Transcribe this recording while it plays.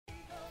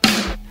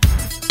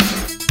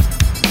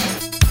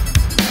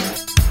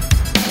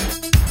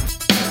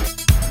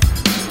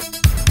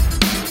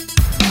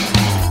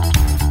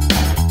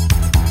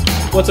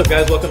What's up,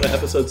 guys? Welcome to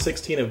episode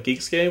 16 of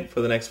Geekscape.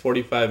 For the next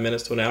 45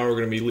 minutes to an hour, we're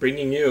going to be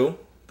bringing you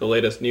the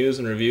latest news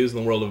and reviews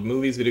in the world of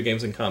movies, video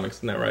games, and comics.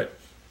 Isn't that right?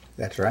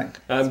 That's right.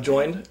 I'm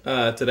joined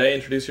today.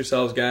 Introduce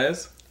yourselves,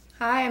 guys.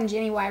 Hi, I'm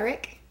Ginny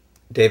Weirick.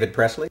 David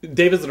Presley.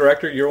 David's the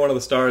director. You're one of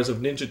the stars of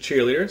Ninja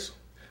Cheerleaders,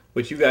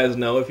 which you guys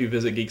know if you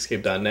visit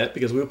Geekscape.net,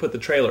 because we put the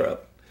trailer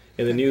up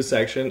in the news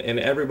section, and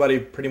everybody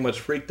pretty much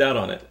freaked out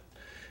on it.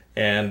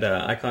 And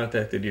I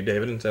contacted you,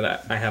 David, and said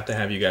I have to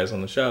have you guys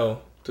on the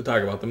show to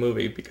talk about the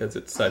movie because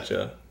it's such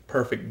a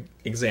perfect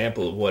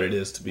example of what it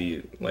is to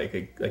be like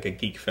a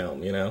geek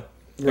film, you know?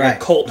 Like a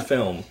cult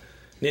film.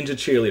 Ninja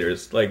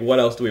Cheerleaders. Like, what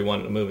else do we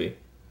want in a movie?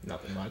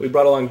 Nothing much. We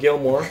brought along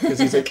Gilmore because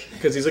he's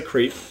a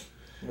creep.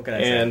 What can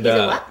I say? And He's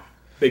a what?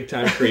 big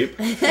time creep.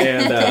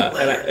 And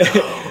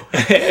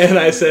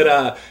I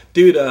said,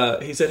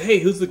 dude, he said, hey,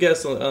 who's the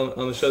guest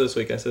on the show this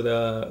week? I said,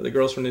 the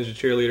girls from Ninja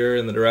Cheerleader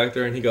and the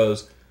director. And he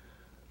goes,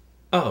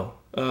 can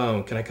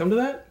I come to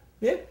that?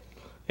 Yeah.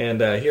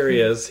 And here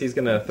he is. He's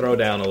going to throw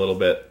down a little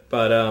bit.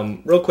 But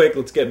real quick,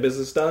 let's get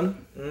business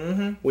done.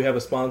 Mm-hmm. We have a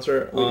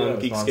sponsor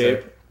on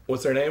Geekscape.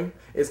 What's their name?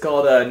 It's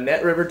called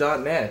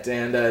netriver.net,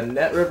 and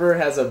NetRiver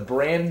has a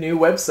brand new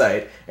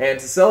website. And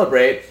to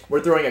celebrate,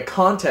 we're throwing a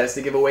contest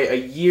to give away a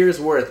year's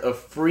worth of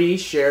free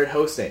shared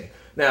hosting.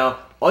 Now,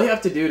 all you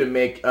have to do to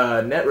make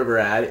a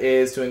NetRiver ad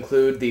is to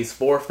include these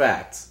 4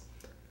 facts.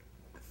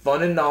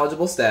 Fun and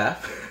knowledgeable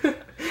staff.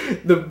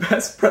 The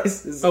best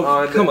prices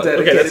on come on.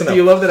 dedicated. Okay, that's enough. Do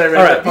you love that I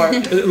read that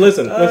part?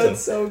 Listen.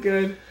 It's so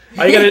good.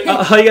 All you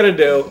gotta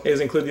do is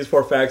include these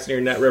 4 facts in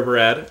your NetRiver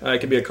ad. It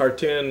can be a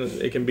cartoon,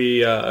 it can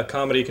be a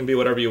comedy, it can be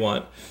whatever you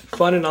want.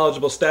 Fun and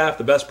knowledgeable staff,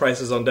 the best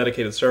prices on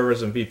dedicated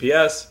servers and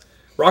VPS,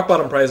 rock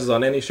bottom prices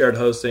on any shared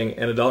hosting,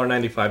 and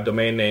 $1.95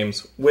 domain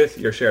names with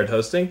your shared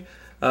hosting.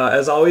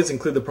 As always,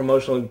 include the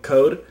promotional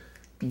code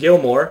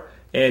Gilmore,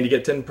 and you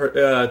get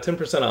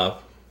 10%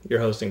 off your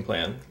hosting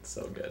plan. It's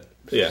so good.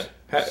 Yeah.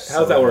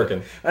 How's that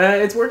working?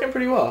 It's working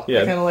pretty well.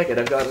 Yeah. I kind of like it.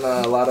 I've gotten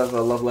a lot of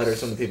love letters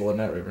from the people at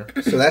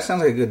NetRiver. So that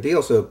sounds like a good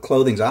deal. So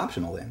clothing's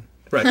optional then.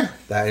 Right.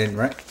 That isn't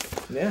right.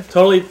 Yeah.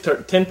 Totally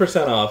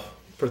 10% off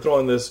for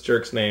throwing this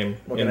jerk's name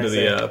What can into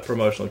I the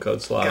promotional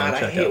code slot God, on I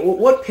checkout. hate.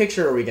 What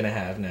picture are we going to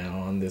have now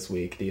on this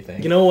week, do you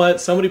think? You know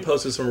what? Somebody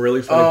posted some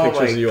really funny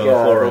pictures of you on the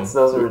forum.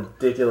 Those are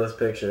ridiculous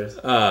pictures.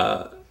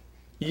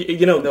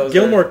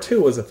 Gilmore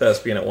 2 was a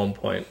thespian at one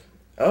point.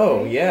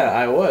 Oh, yeah,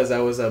 I was. I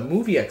was a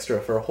movie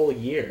extra for a whole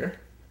year.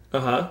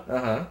 Uh-huh.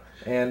 Uh-huh.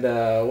 And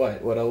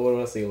what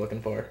else are you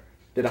looking for?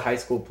 Did a high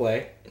school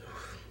play.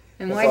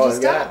 And That's why'd all you I've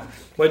stop?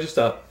 Why'd you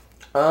stop?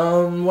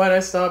 Why'd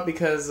I stop?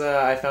 Because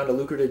I found a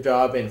lucrative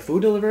job in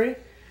food delivery,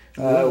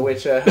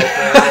 which helped me a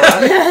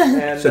lot.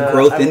 And, It's a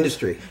growth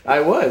industry. I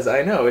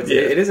know. It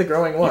is a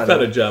growing one. You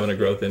found a job in a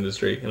growth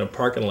industry, in a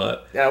parking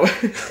lot. Yeah,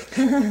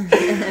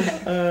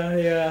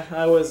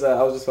 I was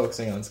just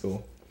focusing on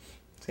school.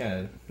 It's kind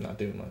of not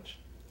doing much.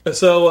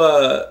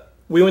 So,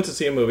 we went to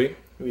see a movie.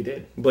 We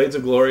did. Blades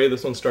of Glory.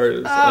 This one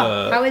stars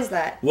How is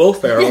that? Will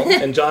Ferrell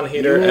and John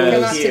Heder It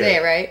came out as... today,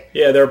 right?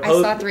 Yeah,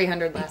 I saw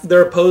 300 last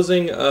They're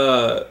opposing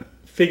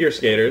figure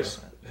skaters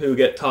who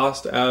get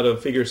tossed out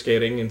of figure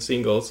skating in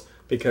singles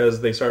because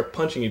they start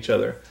punching each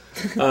other.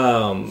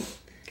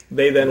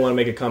 They then want to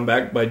make a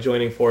comeback by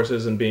joining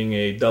forces and being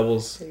a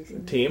doubles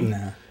team.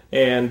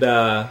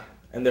 No.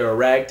 And they're a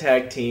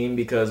ragtag team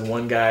because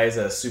one guy is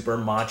a super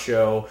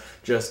macho,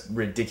 just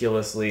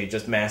ridiculously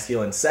just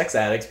masculine sex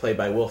addict played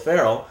by Will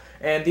Ferrell.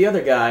 And the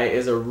other guy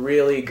is a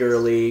really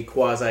girly,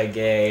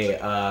 quasi-gay,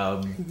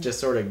 just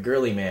sort of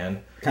girly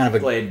man. Kind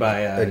of played by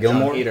a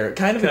Gilmore? John Heder.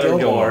 Kind of a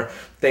Gilmore.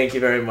 Thank you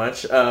very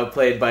much.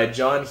 Played by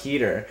John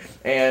Heder.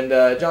 And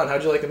John,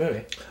 how'd you like the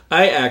movie?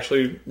 I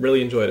actually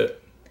really enjoyed it.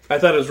 I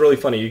thought it was really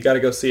funny. You got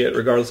to go see it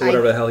regardless of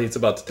whatever the hell he's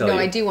about to tell you. No,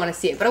 I do want to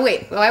see it. But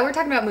wait, while we're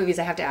talking about movies,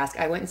 I have to ask.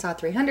 I went and saw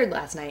 300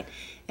 last night,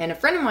 and a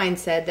friend of mine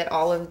said that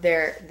all of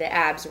the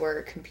abs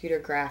were computer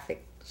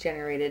graphic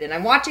generated, and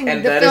I'm watching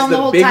the film the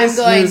whole time going, and that is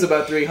the biggest news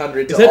about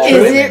 300 to all is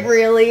women. it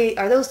really?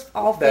 Are those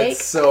all fake?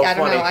 That's so I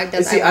don't funny.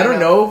 know. I don't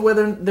know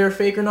whether they're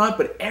fake or not,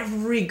 but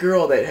every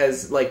girl that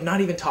has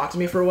not even talked to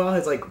me for a while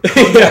has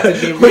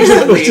contacted me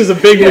recently, which is a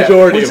big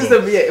majority of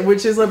them.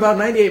 Which is about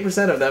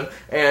 98% of them,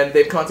 and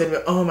they've contacted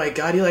me. Oh my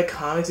god, you like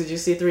comics? Did you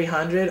see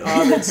 300?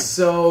 Oh, that's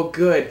so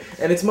good.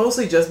 And it's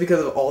mostly just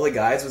because of all the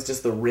guys with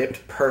just the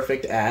ripped,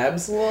 perfect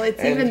abs. Well,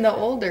 it's even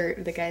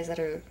the guys that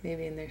are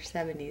maybe in their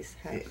 70s.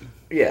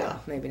 Yeah,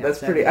 well, maybe not. That's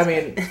 70s, pretty. I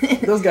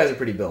mean, those guys are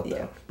pretty built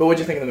though. But what'd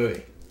you think of the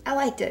movie? I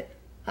liked it.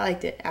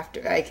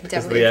 After I can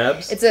definitely. The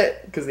abs?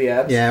 Because the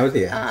abs. Yeah, it was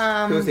the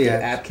abs. It was the The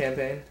abs. ab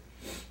campaign.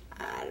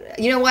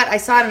 You know what? I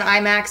saw it in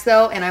IMAX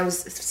though, and I was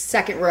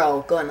second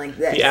row going like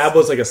this. The ab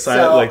was like the size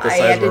of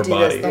her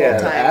body. The whole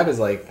time. The ab is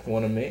like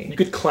one of me. You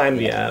could climb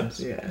the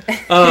abs.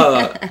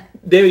 Yeah.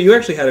 David, you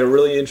actually had a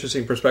really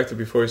interesting perspective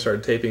before we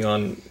started taping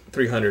on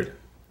 300.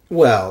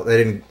 Well, they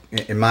didn't.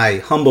 In my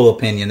humble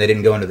opinion, they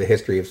didn't go into the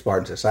history of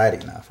Spartan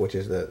society enough, which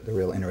is the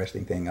real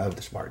interesting thing of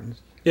the Spartans.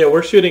 Yeah,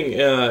 we're shooting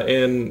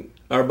in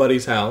our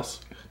buddy's house,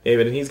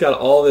 David, and he's got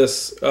all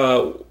this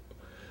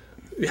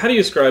How do you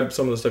describe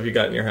some of the stuff you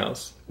got in your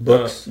house?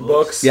 Books.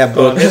 Books. Yeah,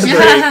 books. History.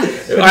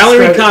 I only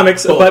read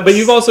comics, but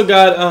you've also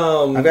got.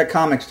 I've got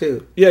comics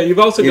too. Yeah, you've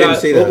also You got.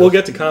 didn't see those. We'll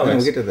get to comics.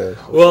 We'll get to those.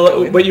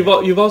 Well, but you've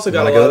also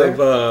got a wanna lot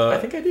go of. I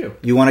think I do.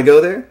 You want to go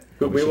there?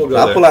 We will go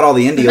I'll there. pull out all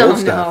the indie old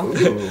stuff.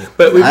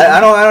 But I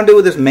don't do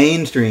with this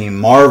mainstream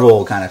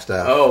Marvel kind of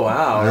stuff. Oh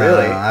wow,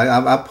 really?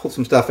 I pulled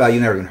some stuff out you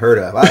never even heard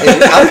of.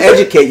 I'll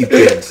educate you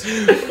kids.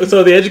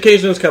 so the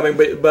education is coming,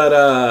 but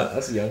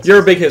That's young.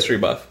 you're a big history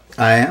buff,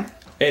 I am.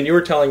 and you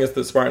were telling us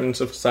that Spartan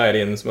society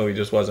in this movie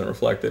just wasn't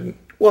reflected.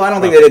 Well, I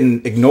don't think they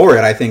didn't ignore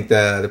it. I think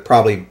the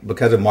probably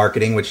because of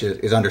marketing, which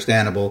is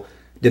understandable,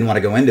 didn't want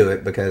to go into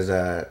it because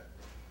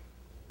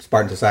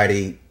Spartan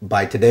society,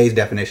 by today's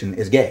definition,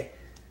 is gay.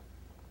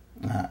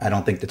 I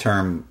don't think the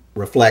term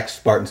reflects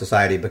Spartan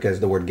society because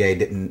the word gay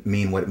didn't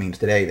mean what it means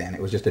today then.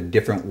 It was just a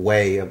different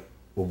way of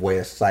way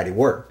a society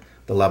worked.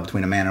 The love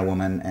between a man and a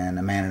woman and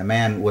a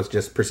man was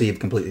just perceived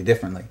completely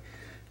differently.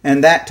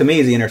 And that, to me,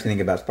 is the interesting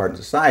thing about Spartan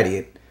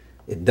society.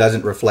 It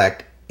doesn't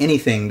reflect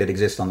anything that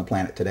exists on the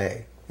planet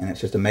today. And it's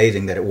just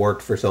amazing that it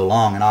worked for so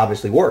long and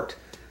obviously worked.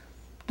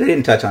 They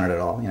didn't touch on it at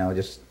all,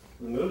 just...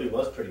 The movie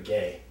was pretty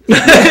gay. Come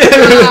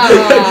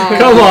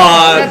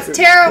on, That's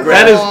terrible.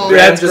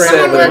 That's just Graham. said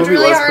Someone the worked movie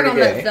really was hard pretty on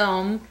gay. that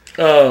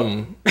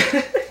film.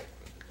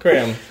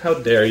 Graham, how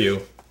dare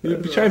you?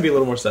 You're trying to be a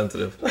little more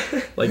sensitive,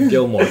 like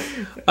Gilmore.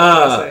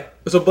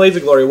 So Blades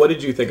of Glory, what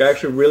did you think? I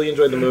actually really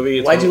enjoyed the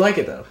movie. Why'd you like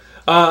it though?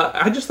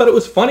 I just thought it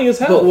was funny as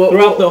hell But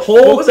throughout the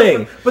whole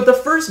thing. But the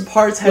first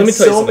parts Let had me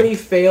tell you so something. many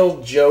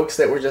failed jokes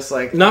that were just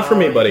like Not for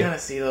me, buddy. You gotta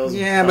see those.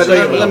 Yeah, but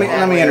let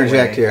me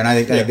interject here, and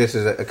I think this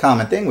is a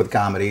common thing with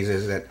comedies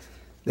is that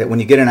when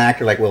you get an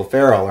actor like Will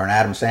Ferrell or an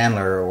Adam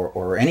Sandler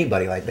or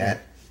anybody like that,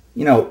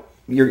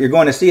 you're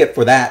going to see it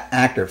for that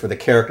actor, for the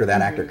character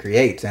that actor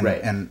creates,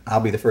 and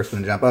I'll be the first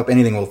one to jump up.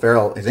 Anything Will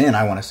Ferrell is in,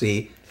 I want to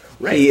see.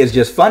 Right. He is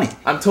just funny.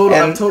 I'm totally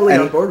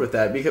on board with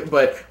that.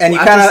 And you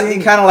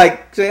kind of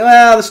like say,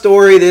 well, the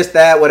story, this,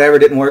 that, whatever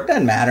didn't work.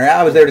 Doesn't matter.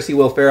 I was there to see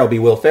Will Ferrell be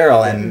Will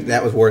Ferrell, and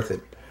that was worth it.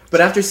 But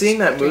after seeing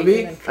that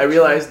movie, I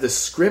realized the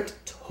script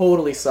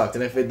totally sucked.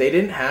 And if they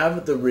didn't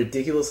have the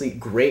ridiculously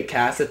great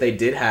cast that they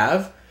did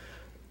have,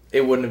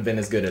 it wouldn't have been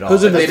as good at all.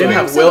 Who's in If they this didn't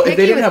movie? have Will, if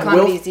they didn't So have picky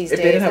Will, with if comedies they these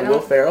didn't days, have I Will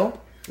don't-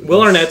 Ferrell,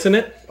 Will Arnett's in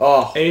it.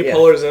 oh, Amy yeah.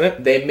 Poehler's in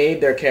it. They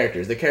made their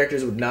characters. The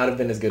characters would not have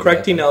been as good.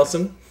 Craig T. without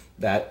them. Nelson.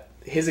 That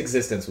his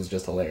existence was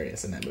just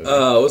hilarious in that movie.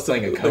 What's the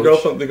Playing a girl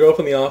coach.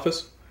 from The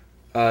Office?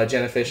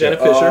 Jenna Fisher. Jenna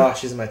Fisher. Oh,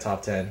 she's in my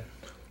top 10.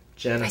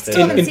 Jenna I still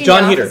Fisher. haven't And seen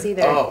John The Heater. Office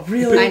either. Oh,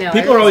 really? I know.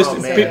 People are always Oh,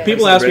 man.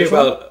 people Have ask you me seen the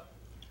British about.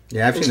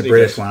 Yeah, I've seen the Sneakers.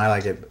 British one. I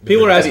like it.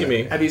 People are Have asking you-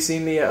 me. Have you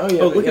seen the? Oh,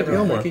 they look got at the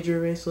Gilmore. Ricky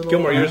Gervais little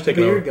Gilmore, you're just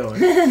taking beard over.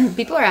 going.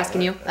 People are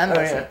asking you. I'm Oh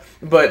listening.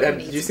 yeah. But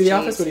Need did you some see The cheese.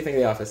 Office? What do you think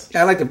of The Office?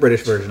 I like the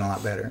British version a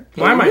lot better.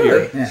 Why am I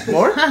Really? here? Yeah.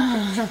 More?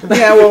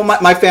 Yeah, well,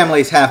 my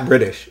family's half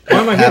British. Why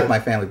am I half here? my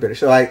family's British,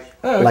 so I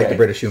Oh, okay. like the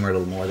British humor a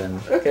little more than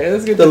Okay,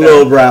 that's good. the to know.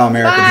 lowbrow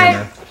American Bye.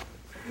 humor.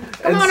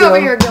 Come And on so- over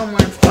here, Gilmore.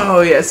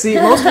 Oh yeah. See,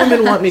 most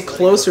women want me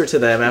closer to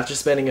them after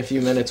spending a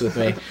few minutes with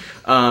me.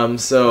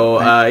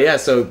 Yeah.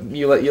 So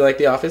you like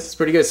The Office? It's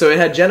pretty good. So it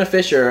had Jenna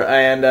Fisher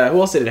and who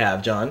else did it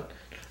have? John.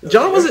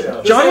 John was in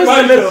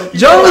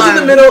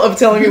the middle of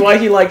telling me why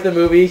he liked the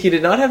movie. He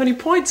did not have any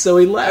points, so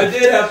he left.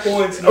 have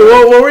points.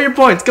 What were your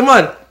points? Come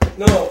on.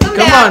 No. Come Come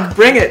back. on.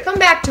 Bring it. Come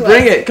back to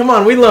Bring us. it. Come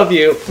on. We love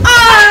you.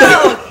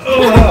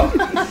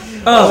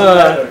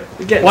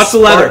 You're getting Watch the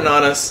leather. Spartan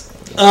on us.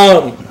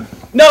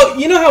 No,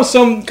 you know how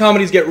some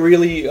comedies get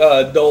really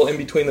dull in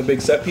between the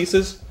big set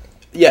pieces?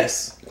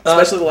 Yes.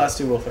 Especially the last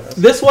two Will Ferrells.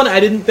 This one I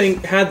didn't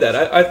think had that.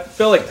 I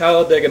felt like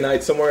Talladega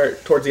Nights, somewhere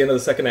towards the end of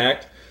the second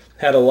act,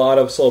 had a lot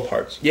of slow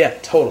parts. Yeah,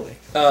 totally.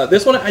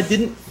 This one I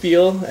didn't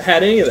feel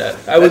had any of that.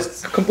 I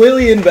was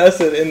completely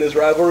invested in this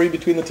rivalry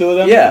between the two of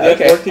them. Yeah, They had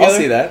to okay. work together. I'll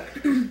see that.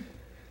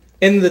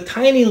 And the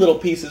tiny little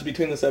pieces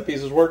between the set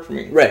pieces worked for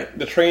me. Right.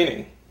 The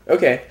training.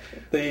 Okay.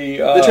 The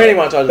training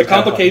montage the was kinda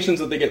complications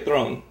that they get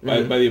thrown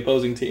by the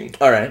opposing team.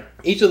 All right.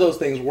 Each of those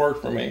things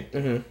worked for me.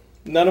 Mm-hmm.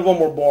 None of them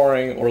were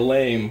boring or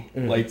lame.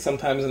 Like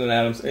sometimes in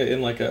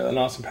an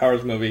Austin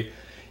Powers movie,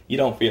 you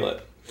don't feel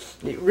it.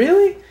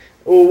 Really?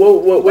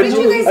 What did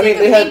you guys think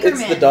of it's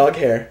the Anchorman? dog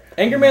hair.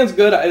 Anchorman's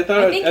good. I thought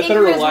I think it Anchorman is one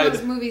of relied.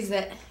 those movies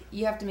that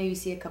you have to maybe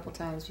see a couple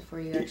times before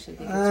you actually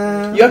think it's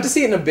really You have to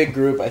see it in a big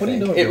group, I What are you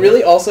think. doing, It Joel?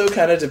 really also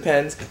kind of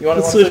depends. You want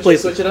Let's to switch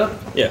places. switch it up?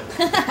 Yeah.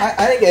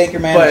 I think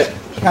Anchorman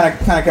But- kind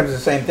of comes to the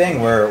same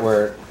thing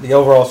where the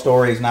overall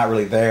story is not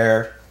really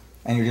there,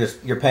 and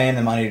you're paying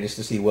the money just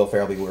to see Will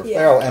Ferrell be Will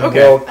Ferrell, and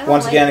Okay. Will I don't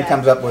once like again it that.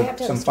 comes up I with have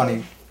to some have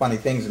a funny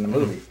things in the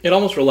movie. It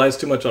almost relies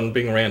too much on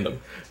being random.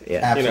 Yeah.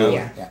 Absolutely,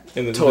 Yeah. yeah.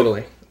 In the,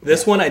 Totally.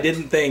 This one I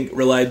didn't think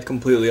relied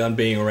completely on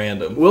being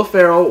random. Will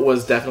Ferrell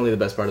was definitely the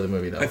best part of the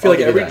movie, though. I feel like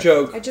every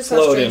joke I just saw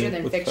flowed Stranger in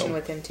Than with Fiction film.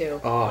 with him too.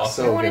 Oh, I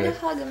so wanted good. to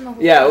hug him the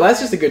whole Yeah, well, time. that's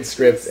just a good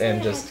script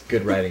and just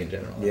good writing in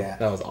general. Yeah.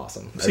 That was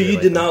awesome. So you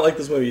did not like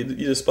this movie? You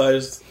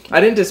despised?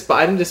 I didn't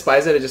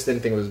despise it. I just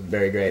didn't think it was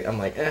very great. I'm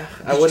like, I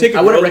you take wouldn't. a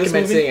I wouldn't girl to this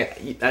recommend movie?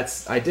 seeing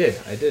it. I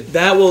did.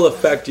 That will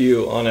affect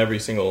you on every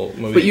single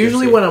movie. But you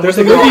usually see. when I'm There's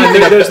with a a girl, movie- I'm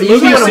in a, there's a usually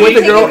movie when I'm you with a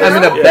see- girl, Take a I'm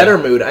in a girl? better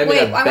mood. I'm Wait,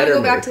 in I'm a gonna better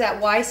go back mood. to that.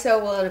 Why so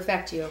will it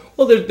affect you?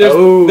 Well, there's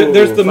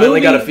the finally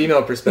movie. got a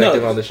female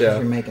perspective No. on the You're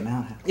show. making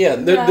out. Yeah,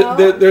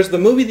 No. there's the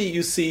movie that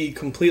you see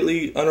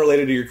completely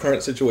unrelated to your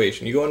current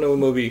situation. You go into a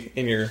movie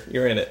and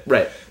you're in it.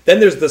 Right.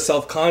 Then there's the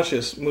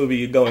self-conscious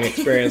movie going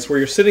experience where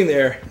you're sitting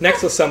there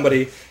next to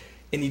somebody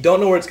and you don't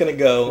know where it's going to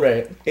go.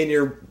 Right. And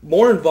you're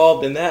more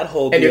involved in that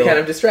whole And deal. you're kind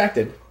of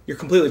distracted. You're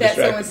completely That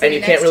distracted. someone's And you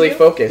sitting can't next really to you?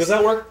 focus. Does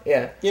that work?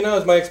 Yeah. You know,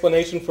 is my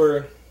explanation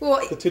for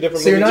Well, the two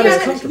different So you're movies. not yeah,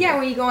 as comfortable. yeah,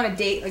 when you go on a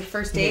date, like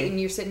first date, and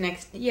you're sitting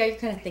next, you're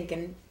kind of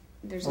thinking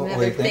there's What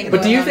another do you think thing. about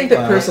But do you going think on.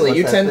 that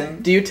personally, what's that thing?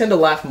 do you tend to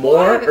laugh Well, more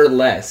I haven't- or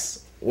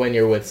less when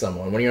you're with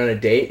someone? When you're on a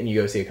date and you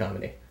go see a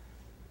comedy?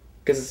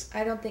 Because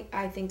I don't think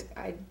I think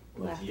I'd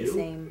laugh the you?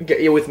 same.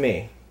 you're with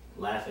me.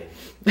 Laughing.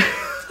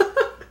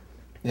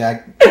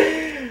 Yeah,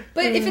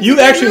 But if it's You a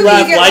good actually movie,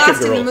 laugh you get like a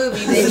lost in girl. the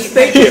movie, then you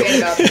Thank kind you. of forget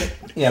about it.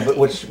 yeah, but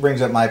which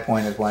brings up my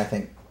point is why I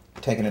think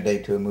taking a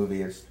date to a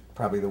movie is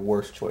probably the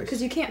worst choice.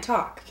 Because you can't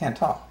talk. Can't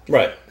talk.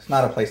 Right. It's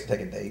not a place to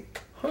take a date.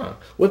 Huh.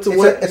 What's a, It's,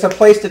 what? it's a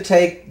place to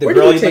take the Where do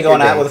girl you you've been take your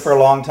going out with dates? for a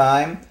long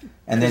time,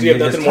 and then 'Cause you you're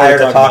have just nothing more to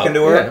tired of talk talking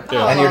to about. her,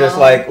 Yeah. and you're just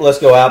like, let's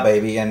go out,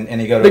 baby,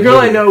 and you go to The a girl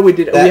movie. I know, we have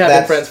been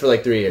that's- friends for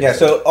like 3 years. Yeah,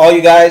 so all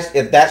you guys,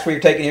 if that's where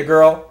you're taking your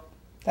girl,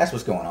 that's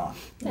what's going on.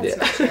 That's Yeah.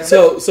 not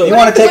true. So You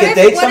want to take What a if-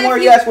 date what if somewhere?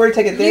 you- Yes, where do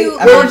you take a date? You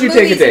I Where mean, would you love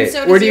take a movies, date? and so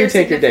Where does do you your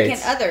take your significant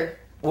dates? Other.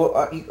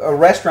 well, a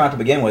restaurant to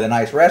begin with, a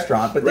nice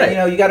restaurant, but then Right. you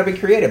know you got to be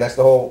creative. That's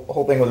the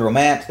whole thing with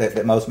romance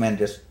that most men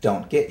just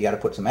don't get. You got to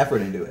put some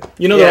effort into it.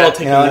 you know Yeah. they're all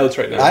taking You know, notes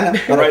right now. I know.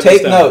 Write this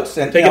Take down. notes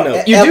and Take you a know,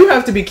 note. You do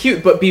have to be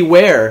cute, but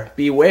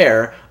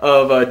beware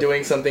of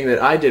doing something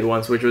that I did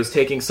once, which was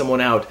taking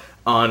someone out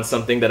on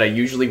something that I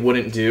usually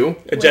wouldn't do.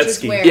 A Which jet is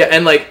ski. where- Yeah,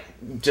 and like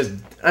just,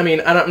 I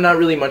mean, I'm not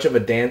really much of a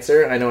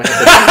dancer. I know I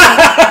have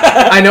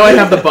the, I know I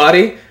have the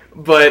body,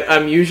 but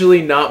I'm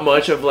usually not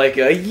much of like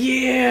a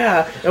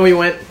yeah. And we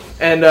went,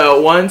 and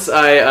once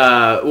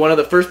one of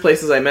the first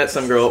places I met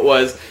some girl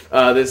was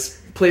this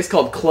place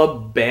called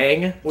Club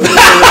Bang. Which is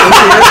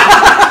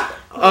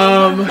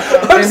I'm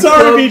and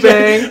sorry, Club BJ.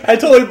 Bang I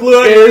totally blew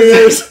out your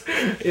ears.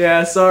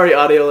 yeah, sorry,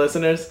 audio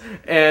listeners.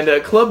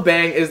 And Club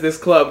Bang is this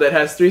club that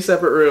has 3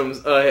 separate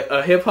rooms: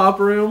 a hip hop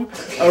room,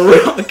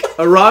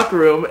 a rock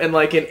room, and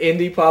like an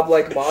indie pop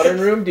like modern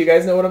room. Do you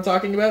guys know what I'm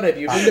talking about? Have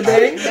you been to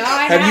Bang? No,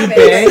 I Have you haven't.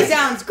 banged? It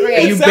sounds Have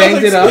great. you Sounds banged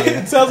like, it up?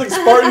 It sounds like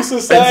Spartan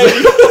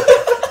Society.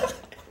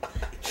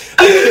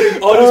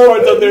 All you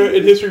Spartans out there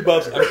in history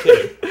buffs, I'm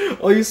kidding.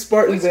 All you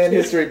Spartans and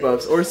history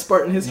buffs, or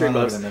Spartan history None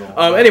of buffs. it in the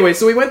middle. Anyway,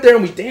 so we went there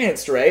and we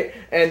danced, right?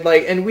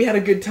 And we had a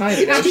good time.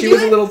 You know, How'd you she do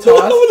was a it? little I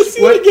tossed. wanna see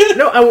it What? again.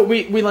 No,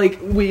 we you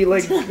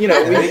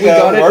know There we you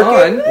got go. it Work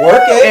on.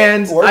 Work it.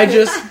 And Work I it.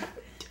 just,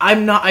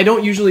 I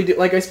don't usually do,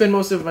 like, I spend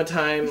most of my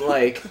time,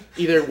 like,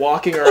 either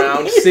walking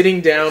around,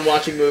 sitting down,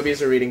 watching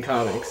movies, or reading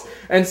comics.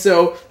 And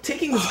so,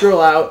 taking this girl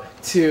out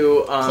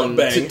to, Club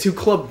Bang. to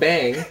Club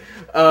Bang,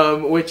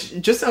 which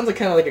just sounds like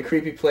kind of like a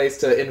creepy place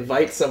to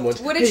invite someone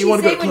to, What hey, did you she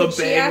want to say go to when Club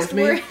she Bang asked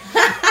with me?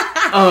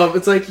 for?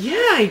 It's like, yeah,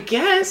 I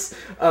guess.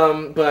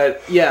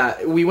 But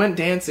yeah, we went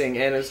dancing,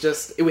 and it was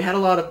just, we had a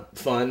lot of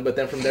fun. But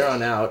then from there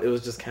on out, it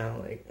was just kind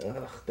of like,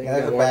 ugh, things Yeah,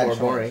 that got was a more and bad more choice.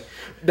 boring.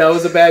 That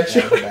was a bad That was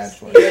a choice. bad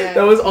choice. Yeah.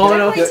 That was all in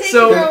all. Definitely take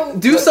So a girl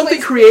do to a something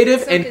place- creative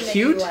something and that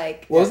you cute.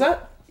 like. What was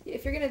that?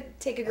 If you're gonna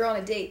take a girl on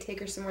a date, take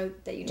her somewhere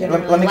that you Let-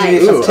 generally let me like.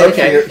 give you some Ooh, tips for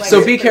okay. your- Like So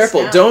your be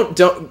careful. personality.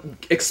 Don't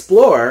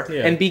explore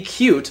Yeah. and be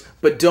cute,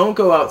 but don't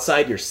go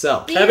outside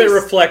yourself. Be Have it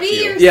yours- reflect be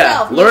you. yourself.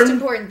 Yeah, learn- Most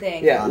important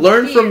thing. Yeah, Be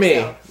learn from me.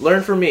 yourself.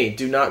 Learn from me.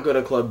 Do not go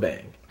to Club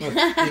Bang. Look,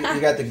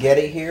 you got the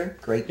Getty here,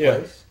 great Yeah.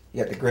 place.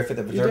 You got the Griffith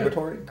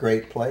Observatory,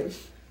 great place.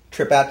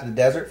 Trip out to the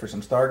desert for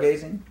some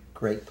stargazing,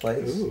 great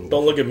place.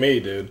 Don't look at me,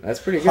 dude. That's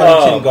pretty good.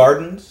 Huntington Oh.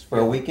 Gardens for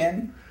a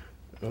weekend,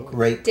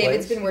 great place.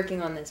 David's been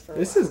working on this for a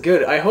This while. is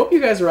good. I hope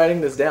you guys are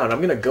writing this down. I'm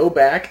gonna go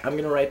back. I'm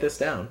gonna write this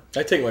down.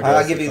 I take my. I'll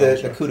girls give to you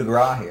college the show. coup de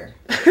grace here.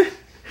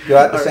 Go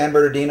out to All right. San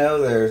Bernardino.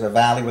 There's a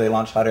valley where they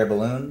launch hot air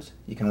balloons.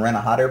 You can rent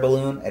a hot air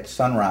balloon at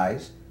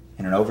sunrise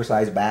in an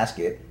oversized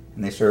basket,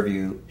 and they serve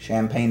you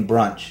champagne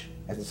brunch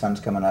as the sun's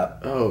coming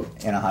up Oh,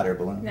 in a hot air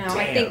balloon. No,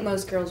 I think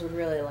most girls would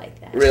really like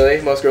that.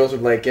 really? Most girls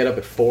would like get up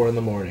at 4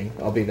 a.m.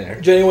 I'll be there.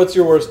 Jenny, what's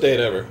your worst date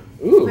ever?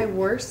 My Ooh.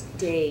 worst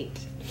date.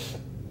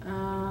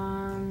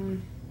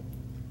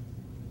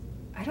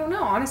 I don't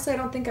know. Honestly, I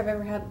don't think I've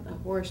ever had a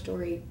horror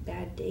story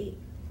bad date.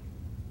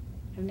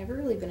 I've never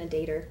really been a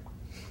dater.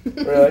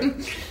 Really?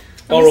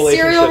 I'm a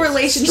serial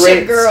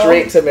relationship girl.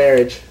 Straight to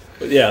marriage.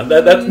 Yeah,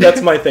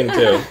 that's my thing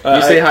too.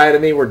 You say hi to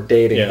me, we're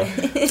dating.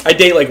 Yeah. I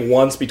date like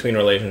once between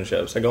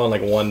relationships. I go on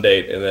like one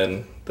date, and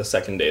then the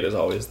second date is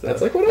always the...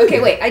 That's like what I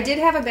do. Wait. I did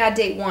have a bad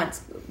date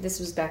once. This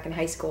was back in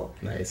high school.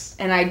 Nice.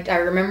 And I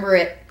remember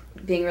it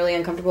being really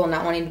uncomfortable and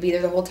not wanting to be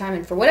there the whole time.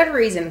 And for whatever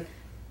reason,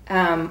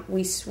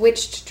 we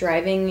switched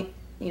driving.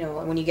 You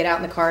know, when you get out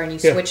in the car and you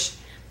switch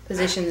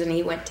positions, and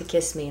he went to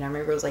kiss me, and I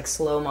remember it was like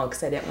slow-mo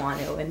because I didn't want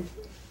to, and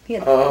he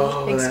had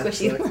big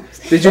squishy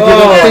lips. Did you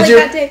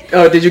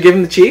did you give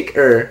him the cheek,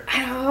 or?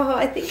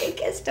 I think I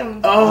kissed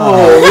him.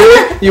 Oh,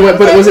 really? You went,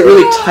 but was it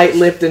really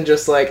tight-lipped and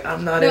just like,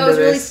 I'm not into this?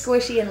 No, it was really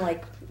squishy and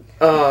like...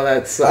 Oh,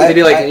 that's... Did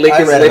he like lick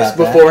his lips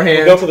beforehand?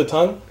 You go for the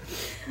tongue?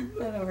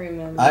 I don't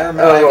remember. I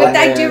remember. But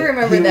I do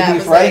remember that. He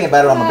was writing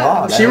about it on the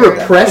blog. She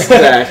repressed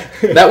that.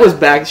 That was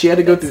back. She had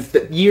to go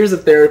through years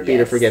of therapy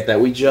to forget that.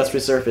 We just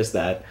resurfaced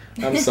that.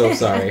 I'm so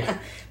sorry.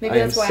 Maybe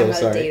that's why I'm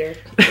not a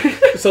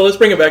dater. So let's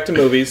bring it back to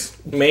movies.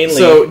 Mainly.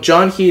 So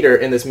John Heater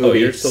in this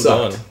movie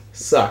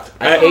sucked.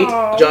 I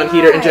hate John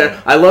Heater in general.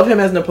 I love him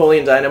as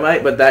Napoleon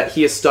Dynamite, but that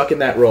he is stuck in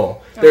that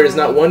role. There is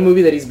not one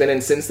movie that he's been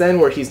in since then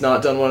where he's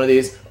not done one of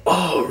these,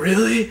 oh,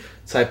 really?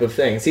 Type of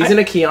things. He's in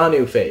a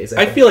Keanu phase.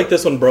 I feel like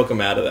this one broke him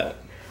out of that.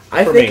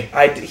 I think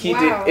he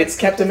did. It's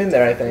kept him in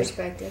there, I think.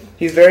 Perspective.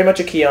 He's very much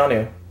a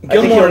Keanu.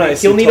 Gilmore and I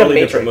see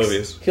totally different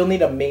movies. He'll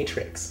need a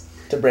Matrix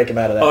to break him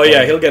out of that. Oh,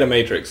 yeah, he'll get a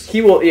Matrix.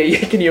 He will.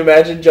 Yeah, can you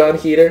imagine John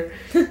Heater?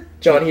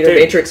 John Heater,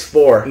 Matrix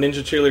 4.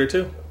 Ninja Cheerleader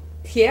 2.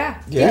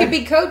 Yeah. He could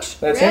be Coach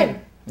That's Red.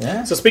 him.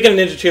 Yeah. So speaking of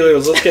Ninja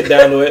Cheerleaders, let's get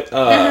down to it.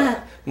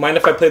 Mind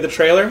if I play the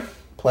trailer?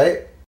 Play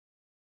it.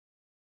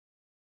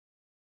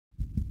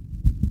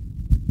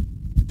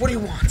 What do you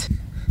want?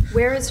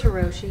 Where is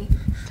Hiroshi?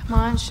 Come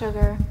on,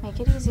 sugar. Make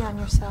it easy on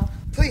yourself.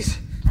 Please.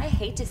 I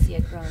hate to see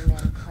a grown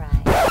man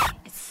cry.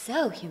 It's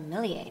so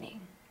humiliating.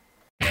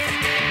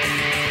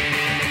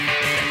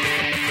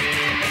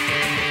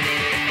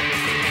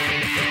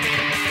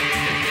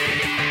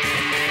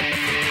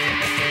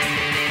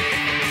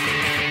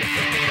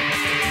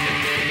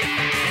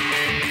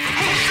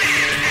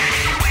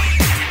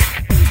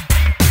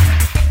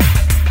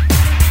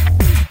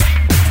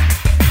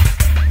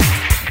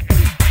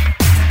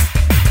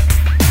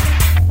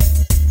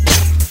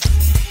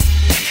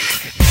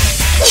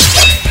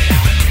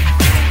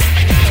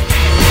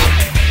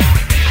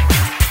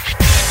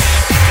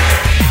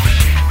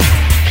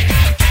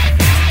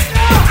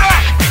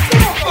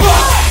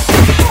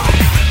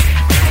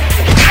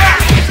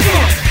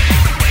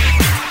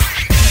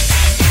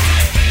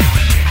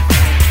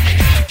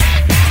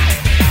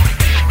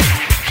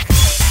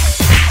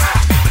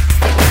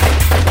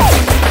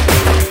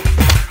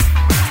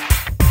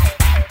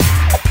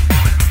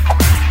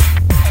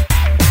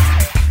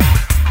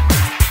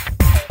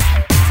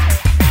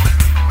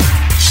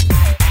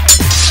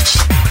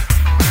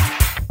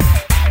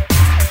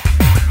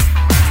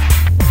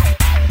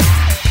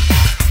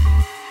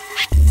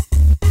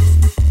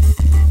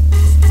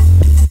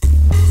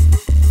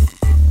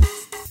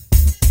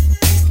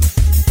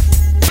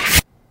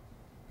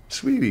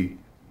 Sweetie,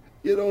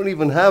 you don't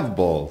even have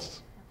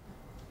balls.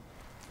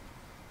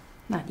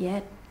 Not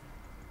yet.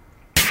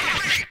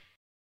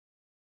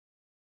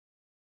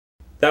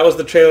 That was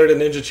the trailer to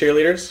Ninja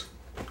Cheerleaders.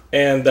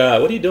 And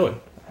what are you doing?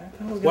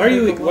 Why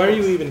are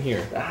you even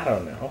here? I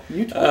don't know.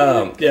 You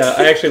told me. Yeah,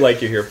 I actually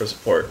like you here for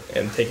support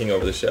and taking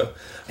over the show.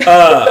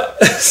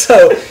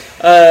 So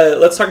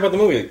let's talk about the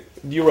movie.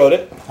 You wrote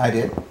it. I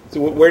did.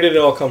 So where did it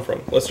all come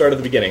from? Let's start at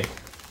the beginning.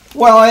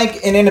 Well, I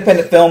think in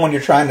independent film, when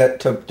you're trying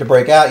to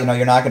break out,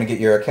 you're not going to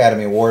get your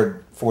Academy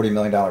Award $40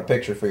 million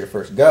picture for your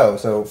first go.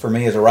 So for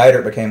me as a writer,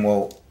 it became,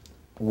 well,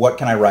 what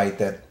can I write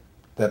that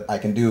I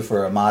can do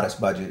for a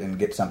modest budget and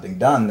get something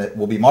done that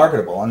will be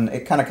marketable? And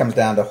it kind of comes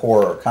down to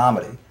horror or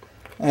comedy.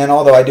 And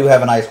although I do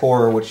have a nice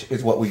horror, which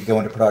is what we go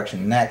into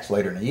production next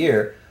later in the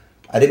year,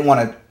 I didn't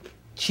want to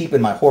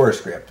cheapen my horror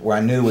script, where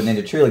I knew with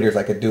Ninja Cheerleaders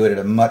I could do it at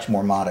a much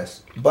more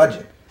modest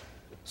budget.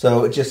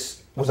 So it just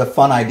was a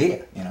fun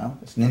idea,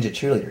 It's Ninja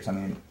Cheerleaders. I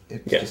mean,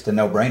 it's just a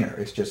no-brainer.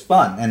 It's just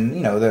fun. And,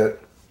 the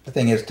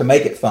thing is to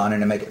make it fun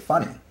and to make it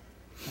funny.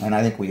 And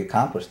I think we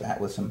accomplished that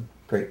with some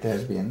great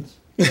thespians.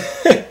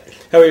 How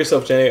about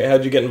yourself, Jenny?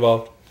 How'd you get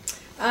involved?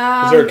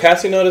 Was there a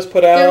casting notice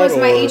put out? There was,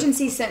 my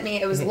agency sent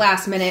me, it was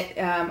last minute.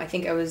 I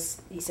think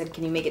he said,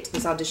 can you make it to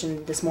this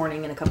audition this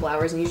morning in a couple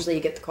hours? And usually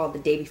you get the call the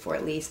day before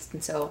at least.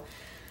 And so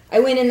I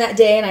went in that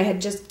day and I had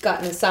just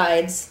gotten the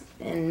sides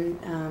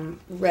and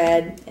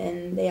read,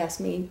 and they asked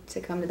me to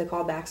come to the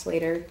callbacks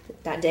later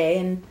that day,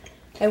 and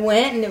I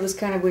went, and it was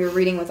kind of, we were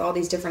reading with all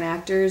these different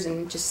actors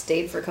and just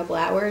stayed for a couple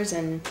hours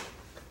and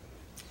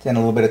spent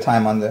a little bit of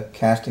time on the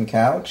casting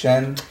couch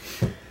and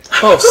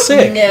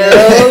sick.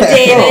 No,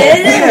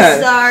 David. I'm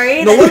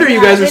sorry. No wonder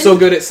you guys are so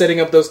good at setting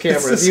up those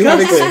cameras. You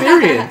have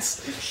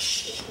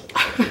experience.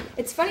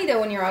 It's funny though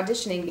when you're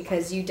auditioning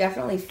because you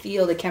definitely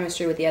feel the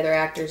chemistry with the other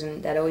actors,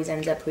 and that always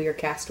ends up who you're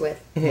cast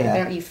with.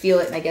 Yeah. You feel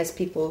it, and I guess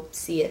people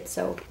see it.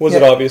 So Was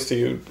it obvious to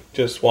you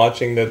just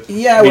watching that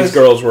Yeah, it these was-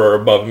 girls were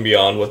above and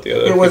beyond what the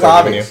other It was people were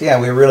giving obvious. you?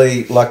 Yeah, we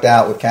really lucked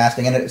out with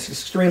casting, and it's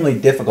extremely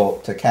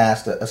difficult to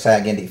cast a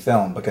SAG indie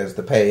film because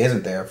the pay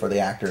isn't there for the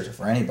actors or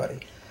for anybody.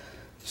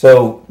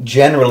 So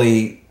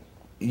generally,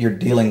 you're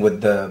dealing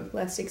with the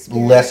less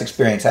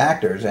experienced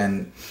actors,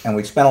 and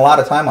we spent a lot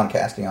of time on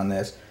casting on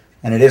this.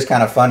 And it is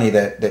kind of funny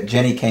that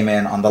Jenny came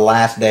in on the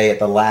last day at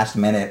the last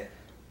minute.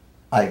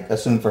 I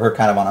assumed for her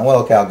kind of on a, well,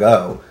 okay, I'll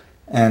go.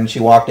 And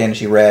she walked in,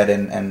 she read,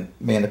 and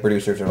me and the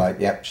producers are like,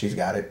 yep, she's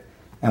got it.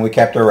 And we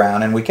kept her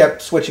around, and we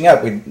kept switching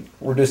up. We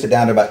reduced it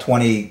down to about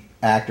 20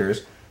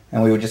 actors,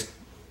 and we would just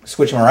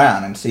switch them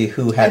around and see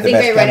who had the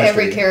best chemistry. I think I read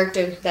every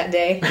character that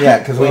day. Yeah,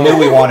 because we knew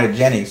we wanted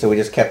Jenny, so we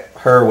just kept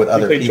her with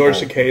other played people.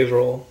 George Takei's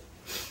role.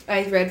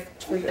 I read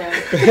for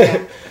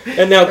yeah.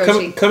 And now,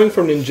 Roshi. coming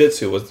from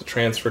ninjutsu, was the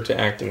transfer to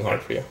acting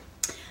hard for you?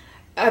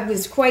 It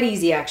was quite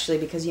easy actually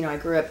because I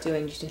grew up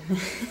doing.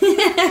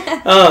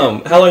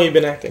 How long have you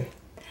been acting?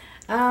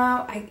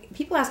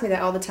 People ask me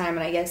that all the time,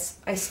 and I guess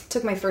I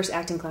took my first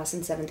acting class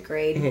in 7th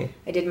grade. Mm-hmm.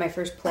 I did my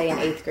first play in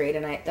 8th grade,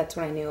 and that's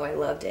when I knew I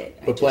loved it.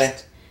 What play?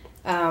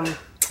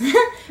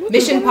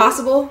 Mission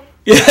Possible.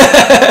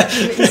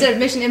 Instead of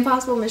Mission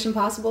Impossible, Mission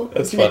Possible.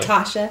 That's it's funny.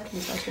 Natasha.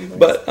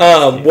 But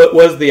what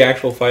was the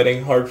actual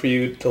fighting hard for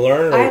you to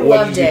learn? Or I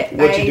what loved it.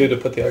 What did you do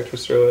to put the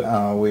actors through it?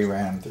 Oh, we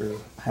ran them through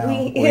hell.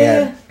 We-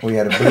 We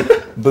had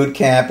a boot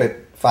camp at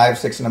 5,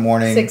 6 in the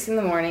morning. 6 in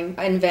the morning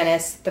in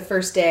Venice. The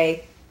first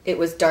day, it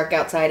was dark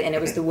outside, and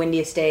it was the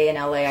windiest day in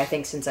LA, I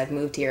think, since I've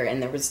moved here,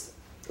 and there was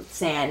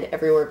sand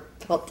everywhere.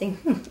 Okay,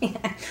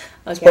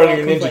 It's part of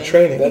your ninja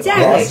training.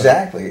 Exactly. Yeah,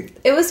 exactly.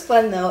 It was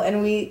fun though,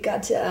 and we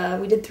got to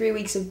we did 3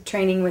 weeks of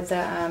training with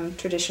a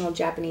traditional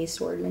Japanese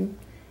swordman.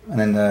 And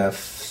then the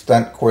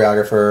stunt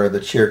choreographer,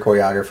 the cheer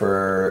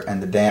choreographer,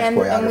 and the dance And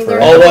we choreographer.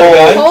 learned All one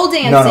guy? pole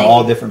dancing. No,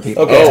 all different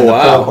people. Okay. And the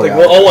Wow. pole Like,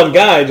 choreographer. all one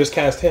guy, just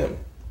cast him.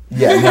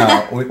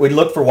 Yeah, no. We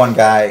looked for one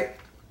guy,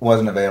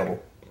 wasn't available.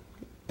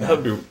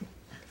 That'd be,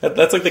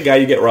 that's like the guy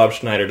you get Rob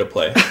Schneider to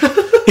play.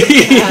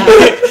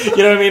 You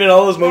know what I mean? In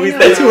all those movies,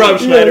 that's who Rob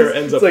Schneider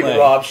ends up It's like playing.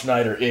 Rob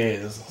Schneider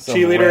is some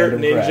Cheerleader,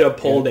 random ninja, crap.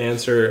 pole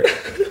dancer,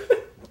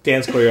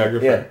 dance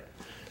choreographer.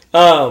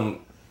 Yeah.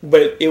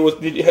 But it was.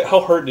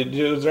 How hurt did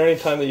you? Was there any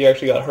time that you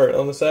actually got hurt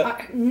on the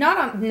set?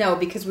 No,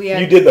 because we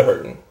had. You did the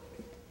hurting.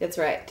 That's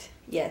right.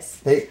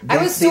 Yes. I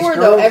was sore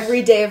though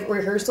every day of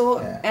rehearsal,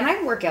 and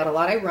I work out a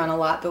lot. I run a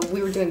lot, but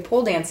we were doing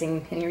pole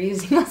dancing, and you're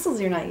using muscles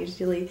you're not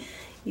usually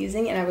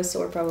using, and I was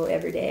sore probably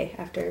every day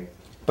after.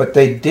 But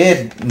they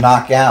did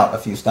knock out a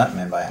few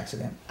stuntmen by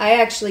accident.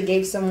 I actually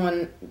gave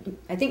someone,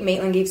 I think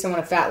Maitland gave someone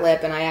a fat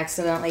lip, and I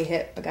accidentally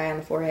hit a guy on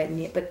the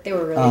forehead, but they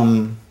were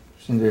really...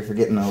 Seems to be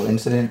forgetting the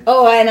incident.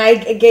 Oh, and I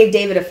gave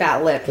David a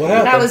fat lip. What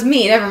happened? That was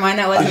me. Never mind,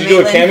 that wasn't Did you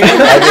do a Maitland.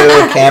 cameo? I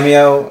did a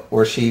cameo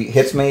where she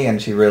hits me,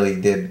 and she really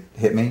did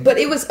hit me. But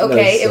it was okay.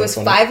 That is so It was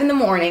funny. 5 in the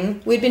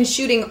morning. We'd been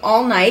shooting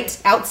all night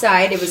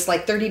outside. It was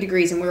like 30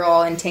 degrees, and we were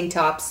all in tank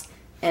tops.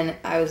 And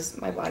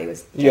my body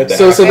was. You had to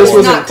So act this for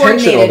was it. not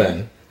intentional coordinated.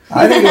 then.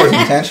 I think it was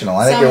intentional.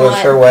 I think it was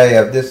Somewhat. her way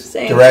of this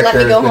Saying, director "Let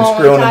me has go been home, I'm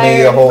screwing me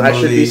the tired." whole movie. I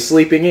should be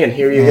sleeping in.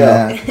 Here you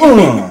go.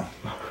 Yeah.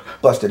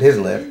 Busted his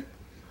lip.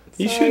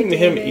 You Sorry, shooting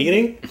him David.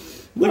 eating?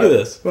 Look at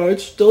this. Well,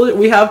 it's still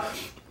we have.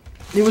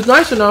 He was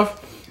nice enough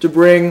to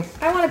bring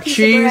I want a piece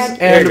cheese of bread.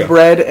 There you and go.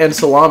 bread and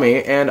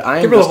salami, and I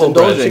am Give her the just whole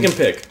bread. indulging. She can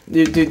pick.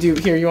 Do you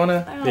here? You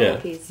wanna? I don't Yeah. want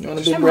a piece. You want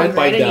a big I'm bread?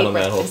 hungry. I Bite didn't down eat on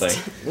that whole breakfast.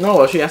 thing. No,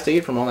 well, she has to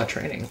eat from all that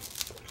training.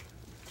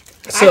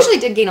 I actually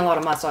did gain a lot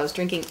of muscle. I was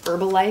drinking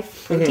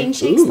Herbalife protein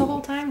shakes the Ooh.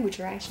 whole time, which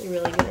are actually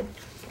really good.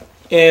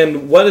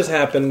 And what has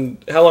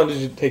happened? How long did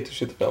you take to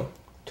shoot the film?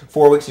 Took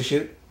 4 weeks to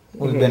shoot.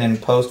 We've been in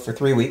post for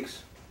 3 weeks.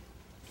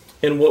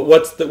 And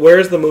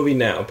where's the movie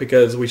now?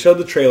 Because we showed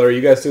the trailer.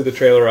 You guys threw the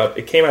trailer up.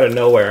 It came out of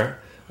nowhere.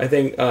 I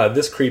think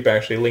this creep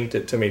actually linked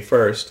it to me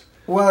first.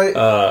 Well,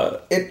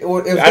 it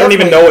was I don't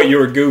even know what you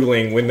were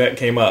Googling when that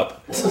came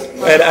up.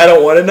 And I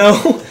don't want to know.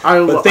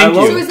 But thank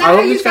So you. is I that how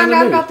love you this kind found of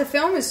out movie. about the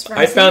film? Is from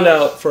I found seeing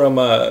it?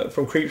 out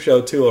from Creep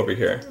Show 2 over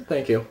here.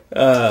 Thank you.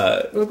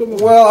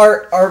 Well,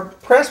 our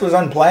press was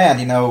unplanned.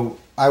 You know,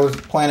 I was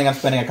planning on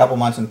spending a couple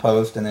months in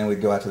post, and then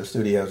we'd go out to the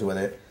studios with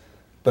it.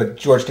 But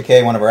George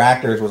Takei, one of our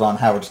actors, was on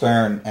Howard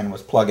Stern and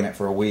was plugging it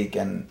for a week,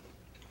 and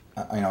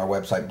our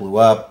website blew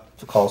up.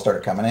 The calls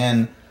started coming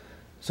in,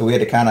 so we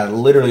had to kind of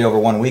literally over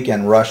one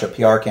weekend rush a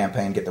PR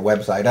campaign, get the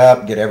website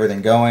up, get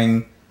everything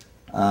going,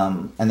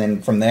 and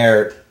then from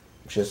there,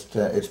 just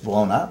it's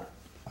blown up.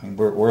 I mean,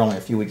 we're only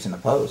a few weeks in the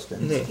post,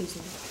 and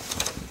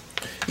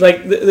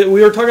Like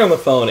we were talking on the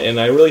phone, and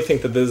I really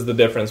think that this is the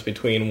difference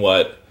between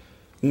what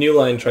New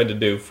Line tried to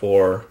do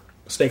for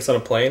Snakes on a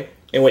Plane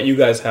and what you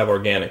guys have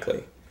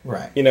organically.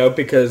 right. You know,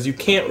 because you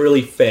can't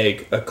really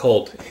fake a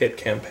cult hit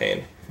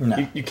campaign. No.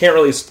 You can't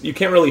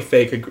really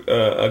fake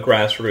a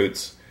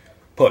grassroots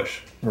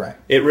push. Right.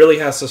 It really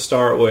has to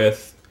start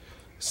with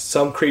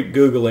some creep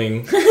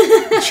Googling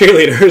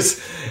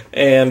Cheerleaders,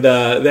 and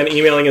then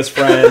emailing his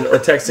friend or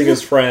texting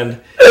his friend,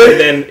 and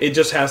then it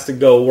just has to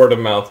go word of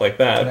mouth like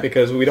that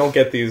because we don't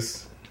get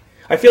these.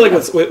 I feel like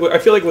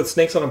with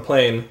Snakes on a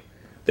Plane,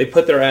 they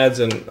put their ads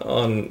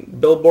on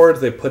billboards.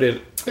 They put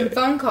it and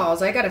phone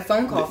calls. I got a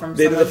phone call from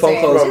they someone did the phone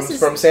saying, calls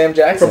from Sam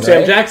Jackson. From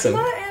Sam Jackson.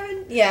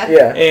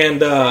 Yeah.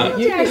 And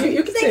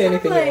you can say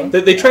anything you want.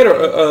 They tried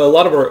a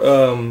lot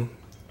of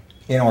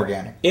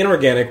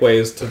inorganic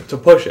ways to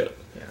push it.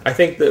 I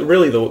think that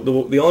really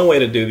the only way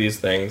to do these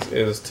things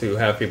is to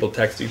have people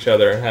text each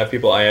other, have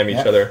people IM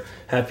each other,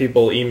 have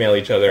people email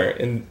each other,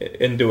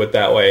 and do it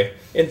that way.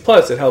 And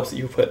plus, it helps that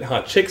you put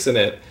hot chicks in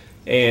it,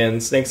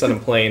 and Snakes on a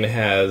Plane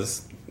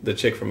has the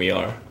chick from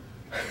ER.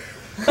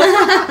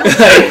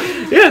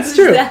 Yeah, it's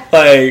true.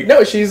 Like,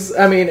 no, she's.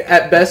 I mean,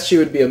 at best, she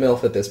would be a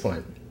MILF at this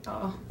point.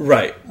 Oh.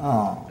 Right.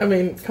 Oh. I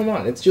mean, come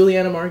on, it's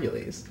Juliana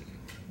Margulies.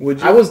 Would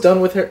you? I was done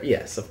with her.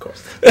 Yes, of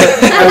course.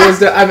 I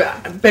was. I mean,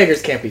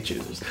 beggars can't be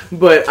choosers.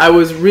 But I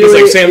was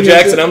really. He's like, Sam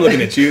Jackson, I'm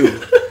looking at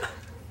you.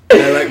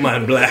 I like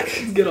mine black.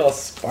 Get all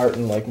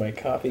Spartan like my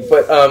coffee.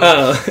 But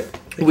but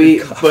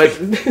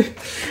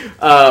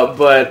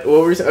what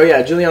were we saying? Oh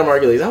yeah, Juliana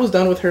Margulies. I was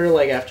done with her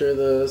like after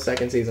the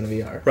second season of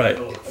ER. Right.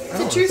 Is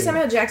it true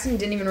Samuel Jackson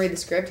didn't even read the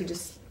script? He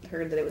just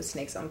heard that it was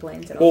Snakes on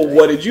Planes. And Well,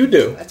 what did you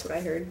do? That's what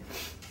I heard.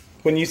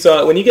 When you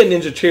get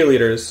Ninja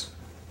Cheerleaders,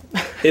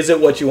 is it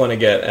what you want to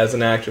get as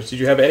an actress? Did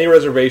you have any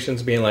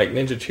reservations being like,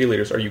 Ninja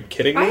Cheerleaders, are you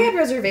kidding me? I had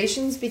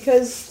reservations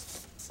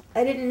because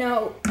I didn't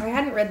know, I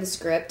hadn't read the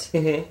script,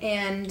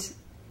 and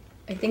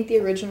I think the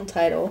original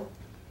title...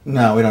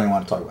 No, we don't even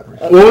want to talk about it.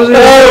 What was it? You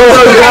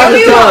have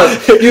to tell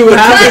us. You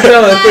have to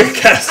tell us.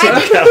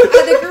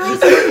 The girls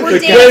were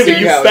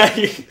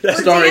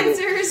dancers.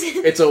 Dancers.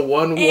 It's a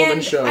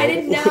one-woman show. I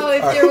didn't know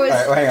if there was...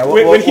 Hang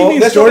on.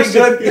 This will be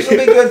good. This will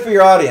be good for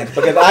your audience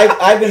because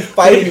I've been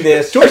fighting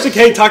this. George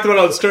Takei talked about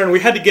it on Stern. We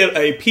had to get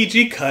a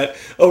PG cut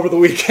over the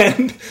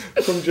weekend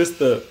from just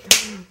the...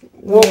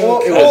 We'll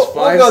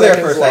go there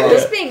for a second.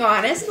 Just being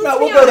honest.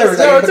 We'll go there for a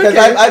second because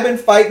I've been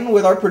fighting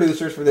with our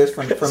producers for this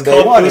from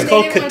day one. It's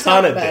called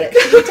Katana Dick.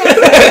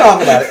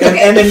 Talk about it,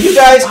 and then you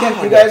guys can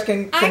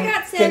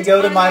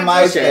go to my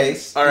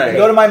MySpace. All right, you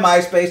can go to my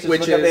MySpace. Just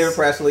Which look up is David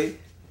Presley.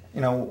 You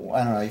know,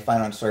 I don't know. You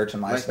find it on search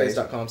on MySpace.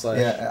 MySpace.com/.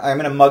 Yeah,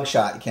 I'm in a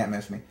mugshot. You can't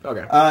miss me.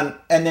 Okay.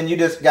 And then you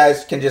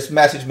guys can just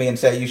message me and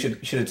say you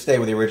should stay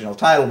with the original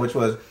title, which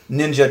was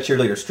Ninja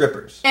Cheerleader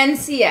Strippers.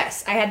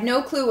 NCS. I had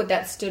no clue what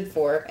that stood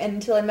for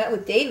until I met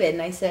with David,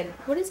 and I said,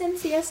 "What does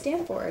NCS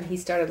stand for?" And he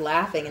started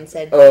laughing and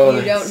said,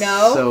 "You don't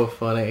know?" So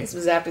funny. This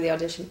was after the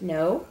audition.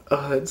 No.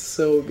 Oh, that's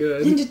so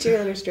good. Ninja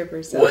Cheerleader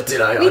Strippers. So what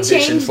did I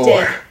audition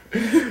for?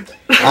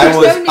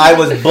 I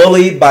was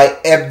bullied by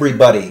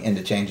everybody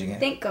into changing it.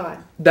 Thank God.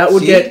 That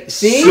would get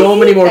so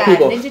many more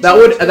people. I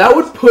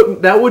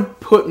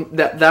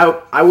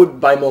would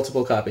buy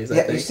multiple copies.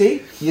 I think.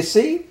 You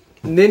see.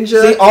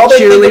 Ninja all they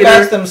think Cheerleader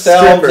about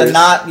themselves strippers. And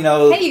not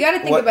Hey, you got to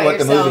think about what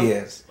yourself. the movie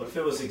is. What if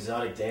it was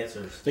exotic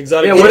dancers?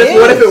 What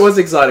if it was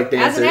exotic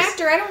dancers? As an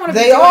actor, I don't want to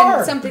be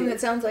doing something that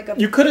sounds like a.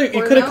 You could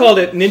have called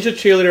it Ninja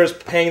Cheerleaders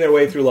paying their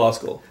way through law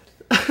school.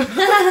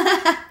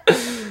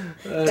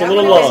 It's a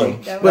little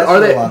long.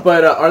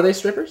 But are they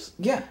strippers?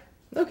 Yeah.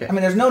 Okay. I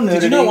mean, there's no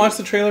nudity. Did you not watch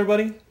the trailer,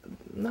 buddy?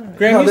 No.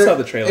 Graham, you saw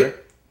the trailer.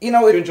 Did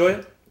you enjoy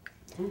it?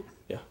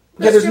 Yeah.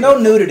 There's no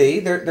nudity.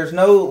 There's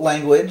no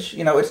language.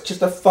 It's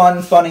just a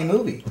funny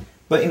movie.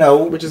 But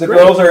the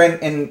girls are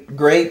in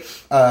great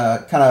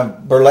kind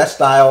of burlesque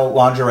style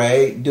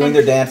lingerie, doing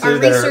their dances. Our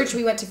research,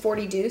 we went to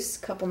 40 Deuce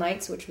a couple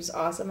nights, which was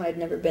awesome. I'd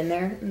never been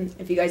there.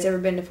 Have you guys ever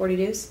been to 40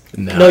 Deuce?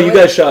 No, you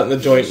guys shot in the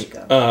joint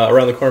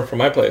around the corner from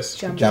my place.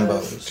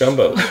 Jumbo's.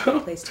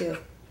 Place too.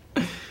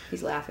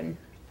 He's laughing.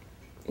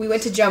 We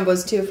went to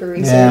Jumbo's too for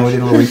research. Yeah, we did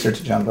a little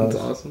research at Jumbo's.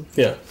 That's awesome.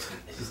 Yeah.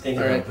 He's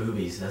thinking about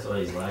boobies. That's why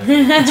he's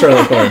laughing. That's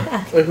around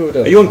the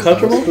corner. Are you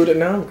uncomfortable?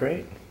 No, I'm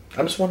great.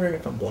 I'm just wondering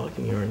if I'm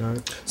blocking you or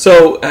not.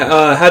 So,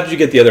 how did you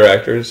get the other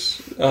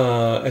actors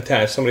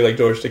attached? Somebody like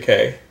George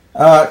Takei?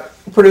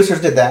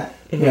 Producers did that,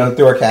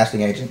 through our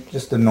casting agent,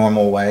 just the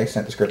normal way.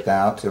 Sent the script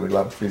out, said we'd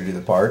love for you to do the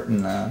part,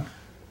 and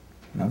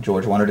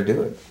George wanted to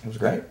do it. It was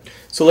great.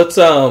 So let's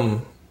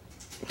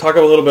talk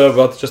a little bit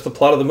about just the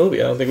plot of the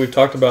movie. I don't think we've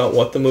talked about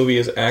what the movie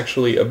is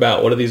actually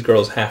about. What do these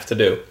girls have to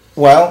do?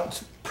 Well,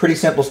 it's a pretty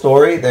simple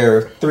story. There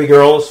are 3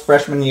 girls,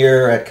 freshman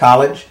year at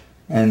college,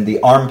 and the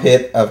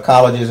armpit of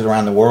colleges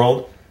around the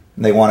world.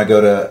 They want to go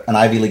to an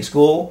Ivy League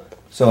school.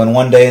 So in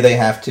one day they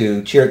have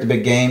to cheer at the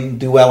big game,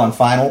 do well on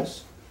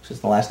finals, which is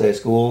the last day of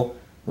school,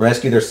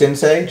 rescue their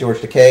sensei, George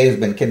Takei, who's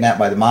been kidnapped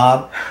by the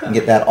mob, and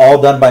get that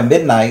all done by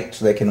midnight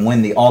so they can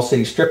win the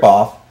all-city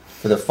strip-off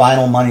for the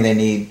final money they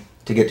need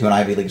to get to an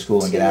Ivy League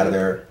school and get out of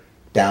their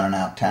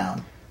down-and-out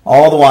town.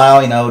 All the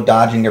while,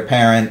 dodging their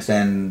parents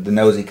and the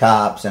nosy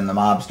cops and the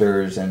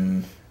mobsters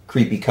and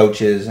creepy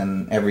coaches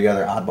and every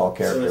other oddball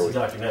character. So it's a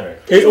documentary.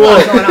 There's a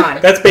lot going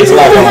on. That's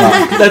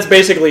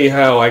basically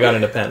how I got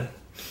into Penn.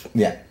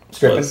 Yeah.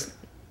 Stripping?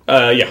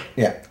 Yeah.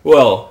 Yeah.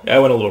 Well, I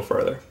went a little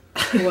further.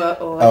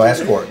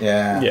 Escort.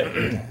 Yeah. Yeah.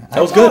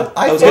 That was good.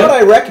 I thought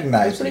I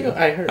recognized it.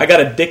 I heard. I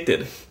got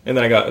addicted. and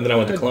then I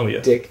went to Columbia.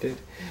 Addicted.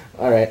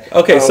 All right.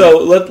 Okay, so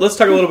let's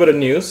talk a little bit of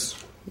news.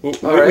 We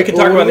can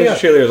talk about Ninja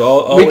Cheerleaders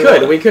all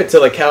we could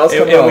till the cows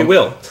come home. And we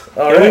will.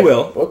 We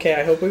will. Okay,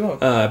 I hope we will.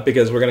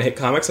 Because we're going to hit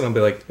comics, and I'll be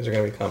like, is there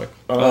going to be a comic?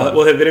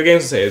 We'll hit video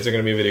games and say, is there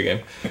going to be a video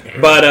game?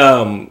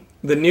 But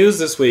the news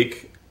this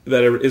week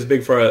that is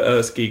big for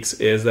us geeks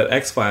is that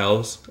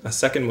X-Files, a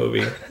second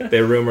movie,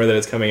 they rumor that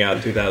it's coming out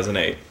in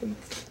 2008.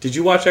 Did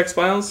you watch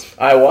X-Files?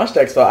 I watched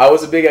X-Files. I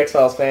was a big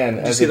X-Files fan as a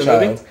child. Did you see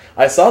the movie?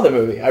 I saw the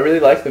movie. I really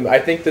liked them. I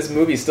think this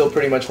movie still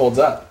pretty much holds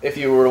up. If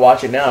you were to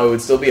watch it now, it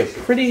would still be a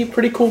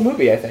pretty cool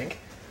movie, I think.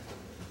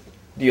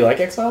 Do you like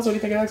X-Files? What do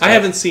you think of X-Files? I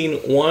haven't seen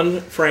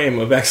one frame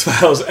of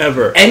X-Files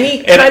ever. And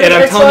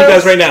I'm telling you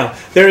guys right now,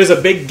 there is a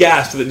big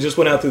gasp that just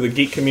went out through the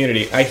geek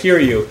community. I hear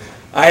you.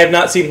 I have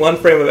not seen one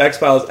frame of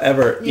X-Files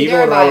ever, even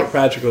when Robert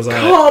Patrick was on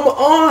it. Come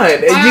on!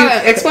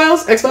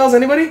 X-Files? X-Files,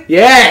 anybody?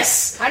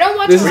 Yes! I don't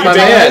watch This is my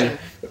man.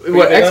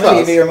 What,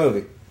 X-Files? TV or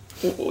movie?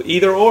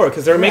 Either or,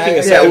 because they're making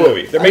a second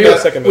movie. They're making a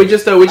second movie. We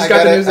just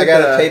got the news. I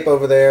got a tape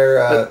over there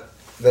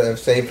that I've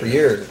saved for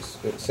years.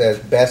 It says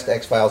best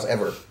X-Files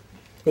ever.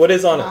 What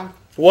is on it?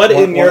 What,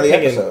 in your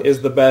opinion,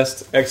 is the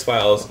best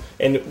X-Files?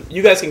 And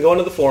you guys can go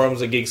into the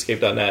forums at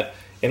Geekscape.net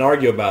and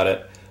argue about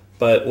it.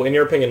 But in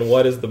your opinion,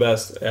 what is the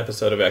best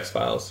episode of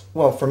X-Files?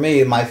 Well, for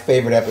me, my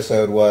favorite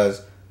episode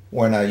was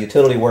when a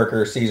utility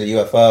worker sees a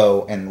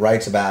UFO and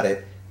writes about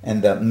it,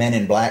 and the Men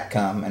in Black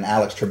come, and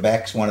Alex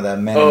Trebek's one of the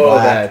Men in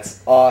Black. Oh,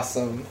 that's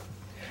awesome.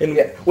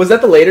 Was that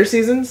the later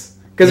seasons?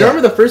 Because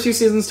remember, the first few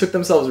seasons took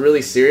themselves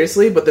really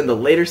seriously, but then the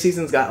later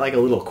seasons got like a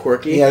little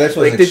quirky. Yeah, this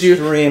was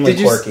extremely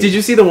quirky. Did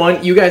you see the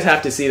one? You guys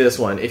have to see this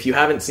one. If you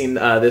haven't seen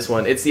this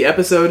one, it's the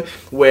episode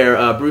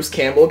where Bruce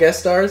Campbell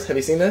guest stars. Have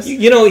you seen this?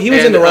 You know, he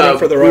was in the running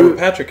for the Robert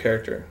Patrick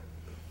character.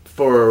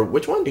 For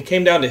which one? It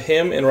came down to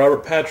him and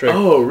Robert Patrick.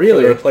 Oh,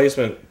 really? For the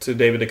replacement to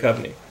David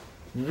Duchovny.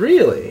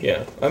 Really?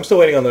 Yeah. I'm still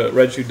waiting on the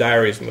Red Shoe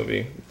Diaries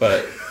movie,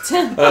 but...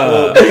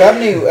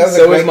 Duchovny was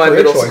so was my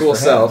middle school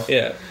self.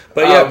 Yeah.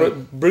 But yeah,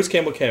 Bruce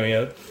Campbell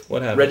cameo.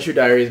 What happened? Red Shoe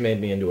Diaries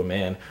made me into a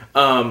man.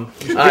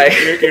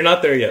 You're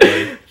not there yet,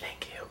 buddy.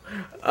 Thank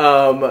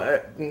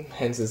you.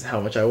 Hence is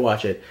how much I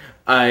watch it.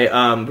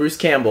 Bruce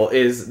Campbell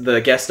is the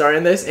guest star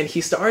in this, and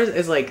he stars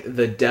as like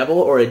the devil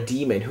or a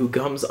demon who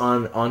comes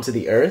onto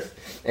the Earth.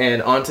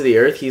 And onto the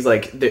Earth, he's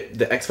like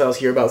the X-Files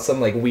hear about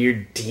some like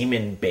weird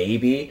demon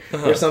baby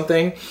or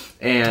something.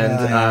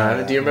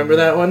 And do you remember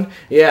that one?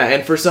 Yeah.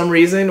 And for some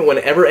reason,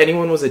 whenever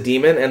anyone was a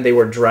demon and they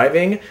were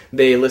driving,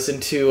 they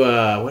listened to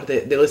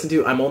they listened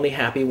to "I'm Only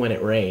Happy When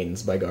It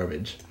Rains" by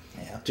Garbage.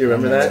 Yeah. Do you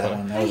remember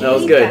that? That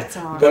was good.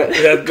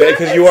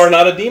 Because you are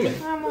not a demon.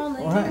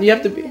 You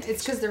have to be.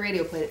 It's because the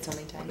radio played it so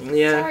many times.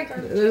 Yeah, sorry,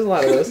 Garbage. There's a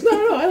lot of those.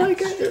 No, I like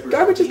it.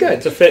 Garbage is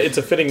good. It's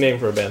a fitting name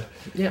for a band.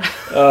 Yeah.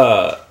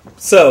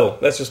 So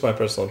that's just my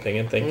personal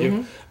opinion. Thank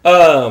you.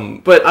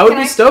 But I would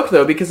be stoked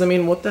though, because I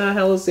mean, what the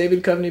hell has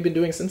David Duchovny been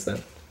doing since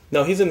then?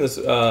 No, he's in this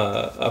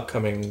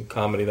upcoming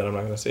comedy that I'm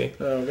not going to see.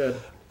 Oh, good.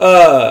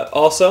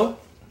 Also,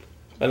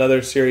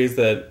 another series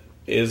that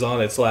is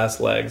on its last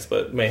legs,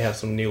 but may have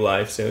some new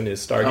life soon,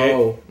 is Stargate.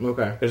 Oh,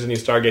 okay. There's a new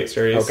Stargate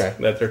series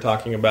that they're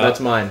talking about. That's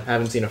mine. I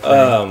haven't seen a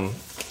frame.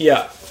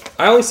 Yeah.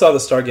 I only saw the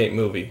Stargate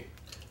movie.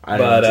 I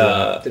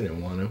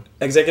didn't want to.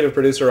 Executive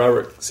producer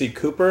Robert C.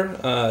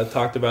 Cooper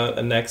talked about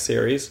a next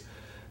series.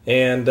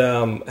 And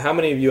how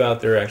many of you out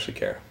there actually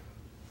care?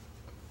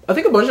 I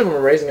think a bunch of them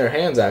are raising their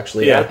hands,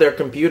 actually, at their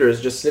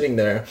computers, just sitting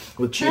there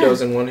with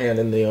Cheetos in one hand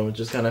and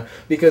just kind of...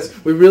 Because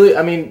we really...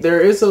 I mean,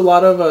 there is a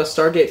lot of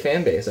Stargate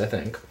fan base, I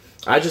think.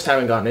 I just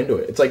haven't gotten into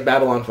it. It's like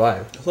Babylon 5.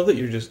 I love that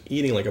you're just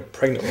eating like a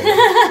pregnant woman.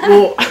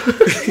 Well,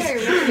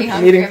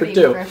 I'm eating for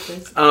two.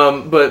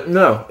 But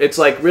no, it's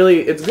like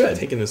really, it's good.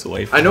 Taking this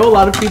away from I know a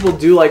lot of people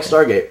do like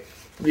Stargate.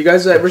 You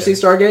guys ever see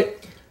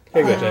Stargate?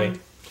 Here you go, Jenny.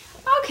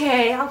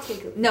 Okay, I'll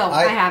take it. No,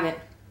 I haven't.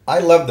 I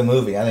love the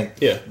movie. I think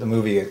the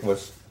movie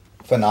was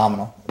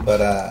phenomenal.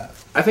 But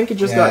I think it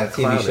just got a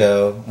TV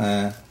show.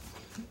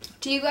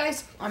 Do you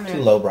guys...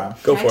 Too lowbrow.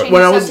 Go for it.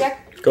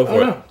 Go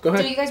for it. Go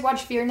ahead. Do you guys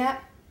watch FearNet?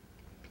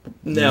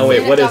 No,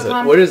 wait, what is it?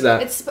 .com. What is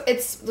that?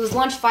 It was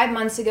launched 5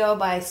 months ago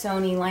by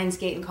Sony,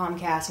 Lionsgate, and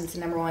Comcast, and it's the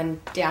number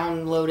 1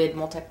 downloaded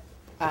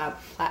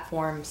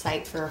multi-platform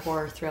site for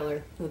horror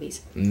thriller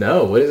movies.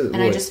 No, what is it?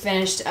 And I just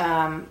finished,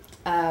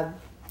 let's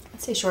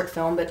say short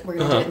film, but we're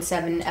going to do it in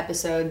 7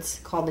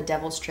 episodes called The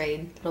Devil's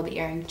Trade. It'll be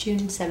airing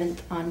June 7th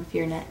on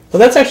FearNet. Well,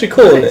 that's actually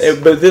cool. Nice.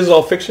 But this is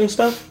all fiction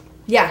stuff?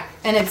 Yeah,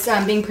 and it's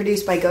being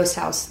produced by Ghost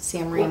House,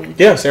 Sam Raimi.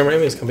 Yeah, Sam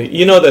Raimi's company.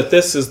 You know that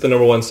this is the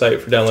number 1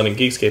 site for downloading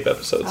Geekscape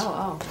episodes.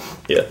 Oh.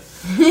 Yeah.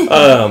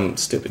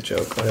 Stupid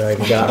joke. I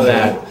got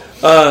that.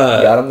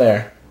 Got him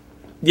there.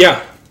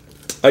 Yeah.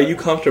 Are you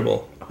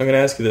comfortable? I'm going to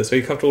ask you this. Are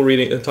you comfortable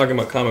talking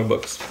about comic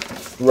books?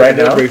 Right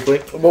now?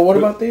 Briefly. Well, what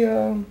about the...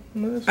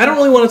 I don't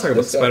really want to talk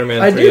about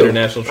Spider-Man 3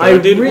 International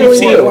Trailer. Dude, we've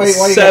seen why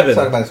 7.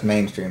 Talk about this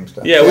mainstream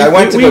stuff. Yeah, when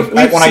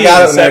I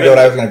got it a minute ago,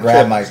 I was going to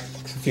grab my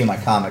few of my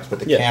comics, but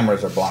the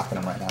cameras are blocking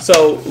them right now.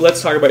 So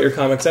let's talk about your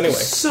comics anyway.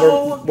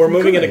 So we're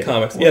moving into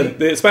comics. Yeah,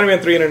 the Spider-Man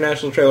 3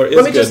 International trailer is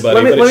good,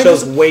 buddy, but it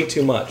shows way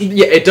too much.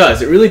 Yeah, it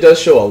does. It really does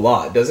show a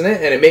lot, doesn't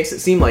it? And it makes it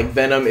seem like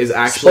Venom is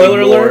actually Spoiler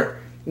alert?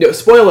 No,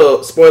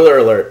 spoiler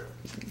alert.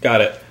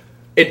 Got it.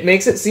 It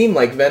makes it seem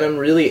like Venom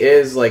really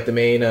is like the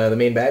main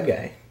bad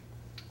guy.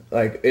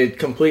 Like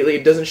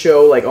it doesn't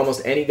show like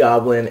almost any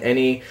Goblin,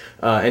 any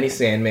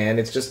Sandman.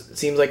 It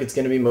seems like it's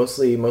going to be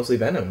mostly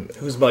Venom.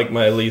 Who's like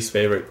my least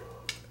favorite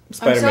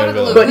Spider-Man out of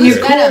the villain. loop. But he's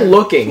Who's cool Venom?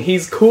 looking.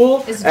 He's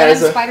cool. Is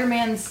Venom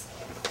Spider-Man's...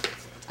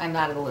 I'm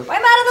out of the loop.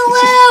 I'm out of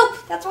the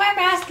loop! That's why I'm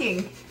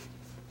asking.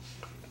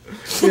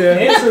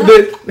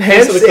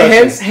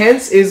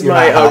 Hence is You're Oh,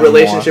 not my hot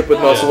relationship with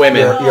most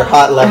women. Your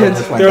hot level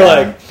just went They're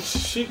down. like,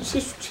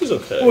 she's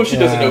okay. Well, she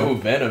doesn't know who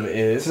Venom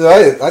is. So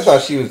I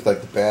thought she was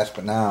like the best,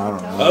 but now I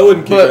don't know. I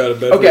wouldn't kick her out of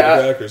bed for the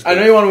crackers. I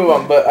know you want to move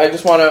on, but I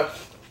just want to...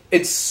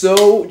 It's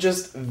so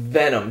just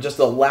Venom. Just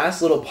the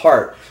last little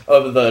part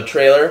of the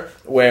trailer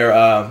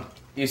where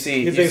you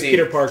see... His name's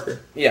Peter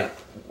Parker. Yeah.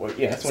 Well,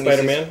 yeah, that's when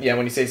Spider-Man?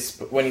 when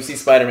you see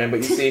Spider-Man, but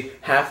you see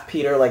half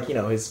Peter, like, you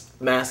know, his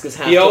mask is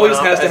half He always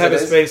torn has off, to have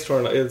as his it is. face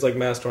torn off. It's like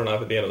mask torn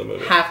off at the end of the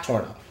movie. Half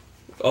torn off.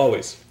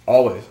 Always.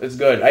 It's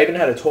good. I even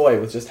had a toy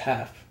with just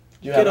half.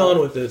 Get on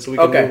with it so we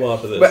can move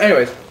off of this. But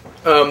anyways,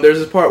 there's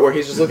this part where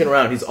he's just looking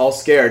around. He's all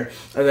scared,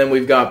 and then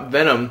we've got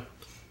Venom.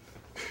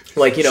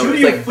 Like, you know, Shoot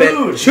it's your like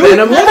food.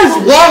 Venom. What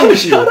is wrong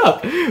with you? Shut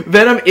up.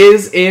 Venom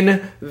is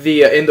in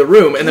the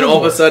room, and then all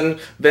of a sudden,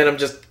 Venom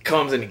just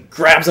comes and he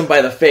grabs him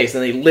by the face,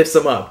 and he lifts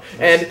him up.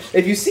 And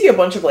if you see a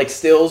bunch of like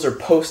stills or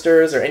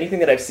posters or anything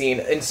that I've seen,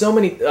 in so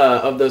many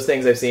of those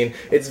things I've seen,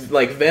 it's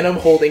like Venom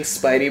holding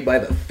Spidey by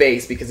the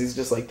face because he's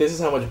just like, this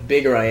is how much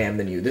bigger I am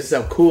than you. This is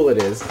how cool it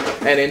is.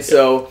 And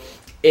so,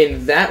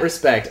 in that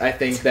respect, I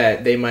think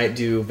that they might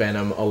do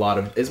Venom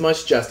as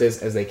much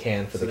justice as they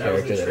can for the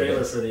character that was the that it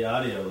trailer is. for the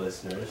audio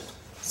listeners.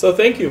 So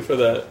thank you for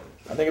that.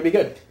 I think it'd be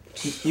good.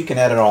 You can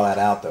edit all that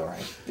out, though,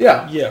 right?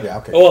 Yeah. Yeah,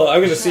 okay. Well,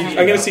 I'm gonna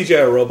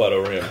CGI a robot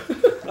over him.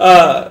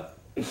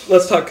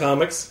 Let's talk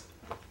comics.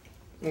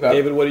 Okay.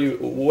 David,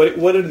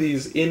 what are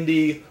these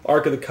indie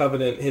Ark of the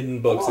Covenant hidden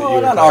books that you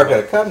were not talking Ark of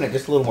about? the Covenant,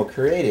 just a little more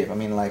creative. I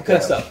mean, like What kind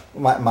of stuff?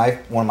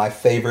 one of my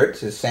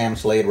favorites is Sam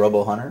Slade,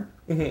 Robo Hunter.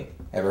 Mm-hmm.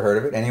 Ever heard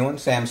of it? Anyone?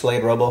 Sam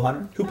Slade, Robo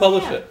Hunter? Who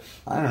published it?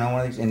 I don't know,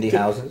 one of these indie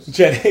houses.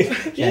 Jenny.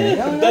 Jenny.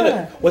 Yeah, Oh, done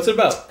yeah. it. What's it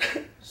about?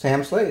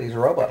 Sam Slade, he's a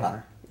robot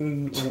hunter.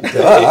 Is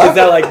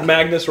that like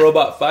Magnus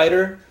Robot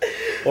Fighter,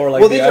 or like?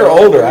 Well, the these are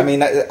Iron older. Man? I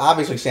mean,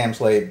 obviously Sam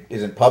Slade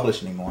isn't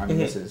published anymore. I mean,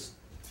 this is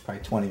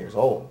probably 20 years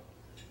old.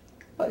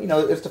 But, you know,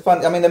 it's the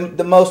fun. I mean,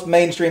 the most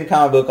mainstream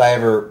comic book I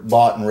ever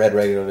bought and read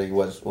regularly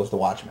was The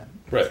Watchmen.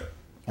 Right.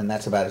 And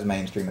that's about as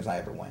mainstream as I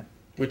ever went.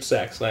 Which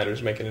Zack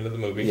Snyder's making into the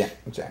movie. Yeah,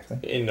 exactly.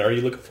 And are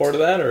you looking forward to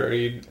that, or are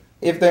you?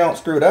 If they don't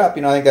screw it up,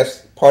 you know, I think that's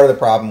part of the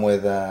problem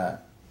with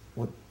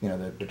you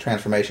know, the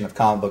transformation of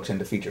comic books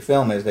into feature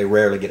film is they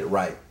rarely get it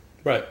right.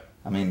 Right.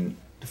 I mean,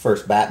 the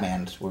first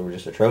Batmans were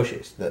just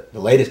atrocious. The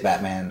latest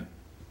Batman,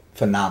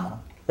 phenomenal.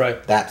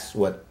 Right. That's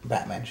what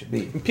Batman should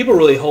be. People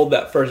really hold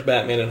that first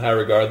Batman in high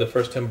regard, the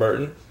first Tim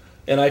Burton,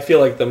 and I feel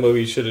like the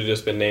movie should have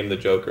just been named The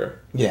Joker.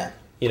 Yeah.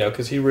 You know,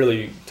 because he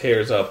really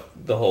tears up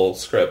the whole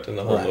script and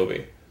the whole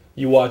movie.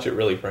 You watch it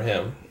really for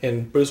him,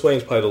 and Bruce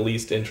Wayne's probably the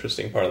least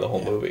interesting part of the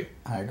whole movie.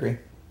 I agree.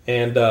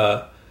 And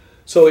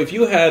so, if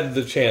you had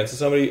the chance, if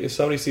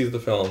somebody sees the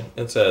film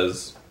and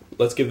says,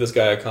 "Let's give this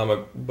guy a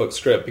comic book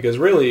script," because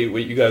really,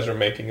 what you guys are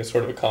making is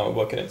sort of a comic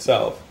book in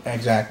itself.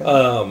 Exactly.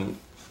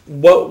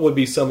 What would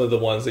be some of the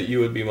ones that you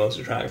would be most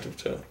attracted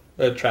to?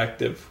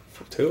 Attracted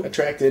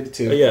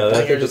to. Yeah, I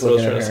think that's you're just just what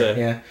I was looking trying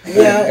to at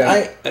say.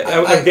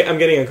 her. Yeah, I'm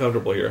getting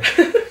uncomfortable here.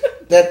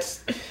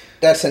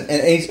 that's an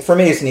easy, for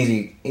me. It's an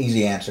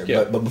easy answer.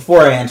 Yeah. But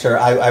before I answer,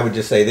 I would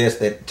just say this: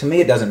 that to me,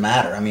 it doesn't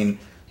matter. I mean,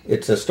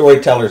 it's a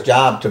storyteller's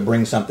job to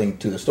bring something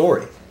to the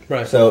story.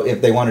 Right. So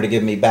if they wanted to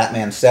give me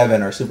Batman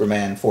 7 or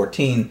Superman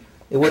 14,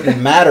 it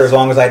wouldn't matter as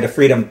long as I had the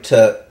freedom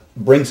to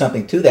bring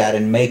something to that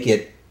and make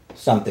it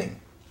something.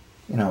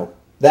 You know.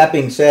 That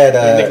being said,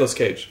 Nicolas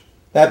Cage,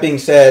 that being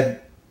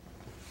said,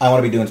 I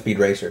want to be doing Speed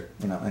Racer,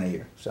 you know, in a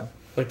year. So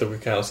like the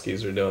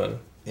Wachowskis are doing.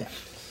 yeah.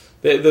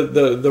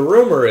 The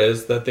rumor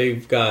is that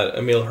they've got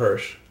Emil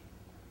Hirsch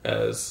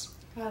as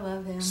I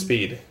love him.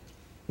 Speed.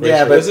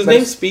 Yeah, Racer. but is his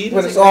name Speed?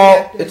 But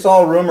it's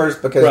all rumors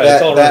because Right,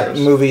 it's all that rumors.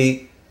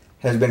 movie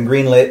has been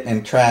greenlit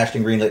and trashed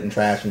and greenlit and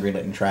trashed and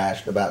greenlit and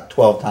trashed about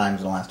 12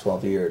 times in the last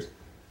 12 years.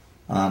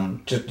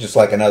 Just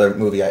like another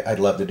movie I'd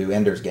love to do,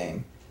 Ender's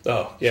Game.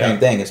 Oh, yeah. Same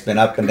thing. It's been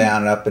up and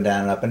down and up and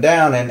down and up and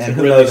down, and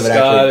who Ridley knows if it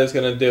Scott actually is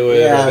going to do it.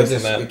 yeah, or it this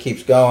and just that. it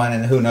keeps going,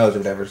 and who knows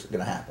if it ever's going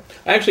to happen.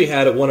 I actually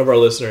had one of our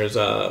listeners.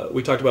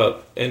 We talked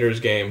about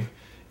Ender's Game,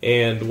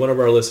 and one of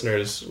our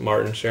listeners,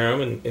 Martin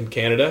Sharam in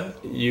Canada,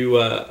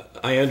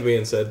 IM'd me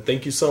and said,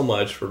 "Thank you so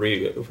much for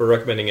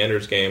recommending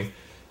Ender's Game,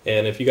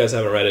 and if you guys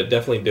haven't read it,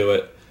 definitely do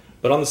it."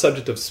 But on the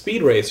subject of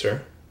Speed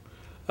Racer,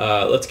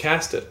 let's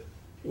cast it.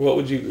 What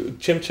would you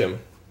Chim Chim?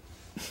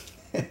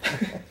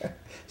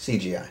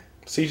 CGI.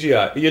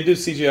 CGI. You'd do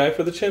CGI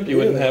for the chimp? You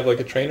wouldn't have like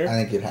a trainer? I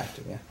think you'd have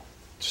to. Yeah.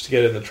 Just to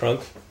get it in the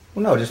trunk?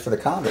 Well, no, just for the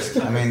comics.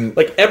 I mean...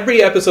 Like,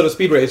 every episode of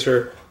Speed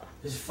Racer...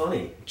 It's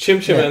funny. Chim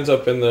Chim ends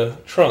up in the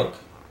trunk.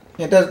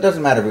 Yeah, it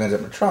doesn't matter if he ends up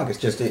in the trunk. It's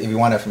just if you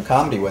want to have some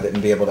comedy with it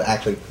and be able to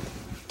actually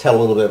tell a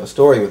little bit of a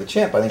story with a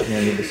chimp, I think you're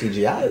going to need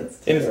the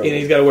CGI. And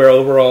he's got to wear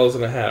overalls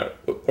and a hat.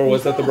 Or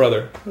was that the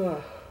brother?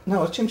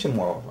 No, it's Chim Chim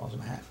wore overalls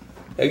and a hat.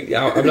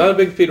 I'm not a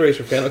big Speed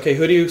Racer fan. Okay,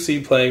 who do you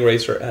see playing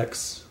Racer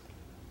X?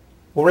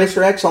 Well,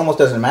 Racer X almost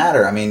doesn't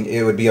matter. I mean,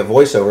 it would be a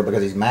voiceover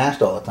because he's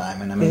masked all the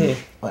time. And I mean,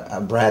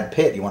 Brad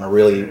Pitt, you want a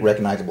really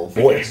recognizable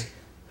voice.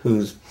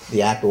 Who's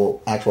the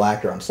actual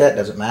actor on set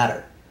doesn't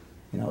matter.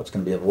 You know, it's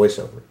going to be a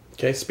voiceover.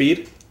 Okay,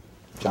 Speed?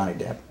 Johnny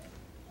Depp.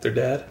 Their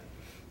dad?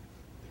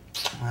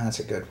 That's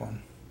a good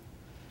one.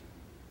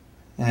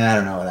 I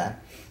don't know that.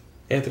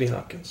 Anthony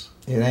Hopkins.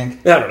 You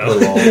think? I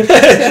don't know.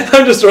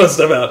 I'm just throwing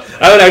stuff out.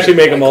 I would actually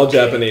make them all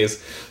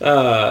Japanese.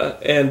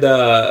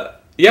 The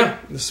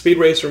Speed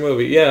Racer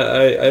movie.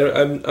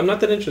 Yeah, I'm not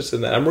that interested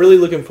in that. I'm really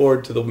looking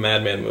forward to the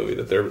Madman movie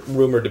that they're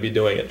rumored to be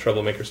doing at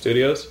Troublemaker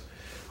Studios.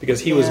 Because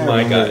he was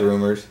my guy.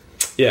 Rumors.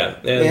 Yeah.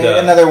 And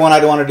another one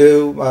I'd want to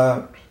do,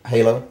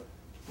 Halo.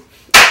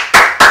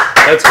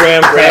 That's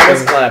Graham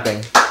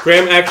clapping.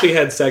 Graham actually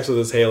had sex with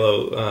his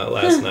Halo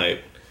last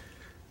night.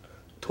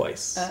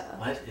 Twice.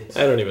 What?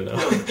 I don't even know.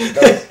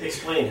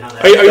 Explain how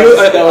that...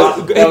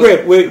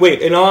 Graham,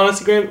 wait. In all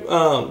honesty,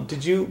 Graham,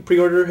 did you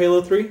pre-order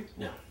Halo 3?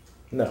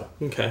 No.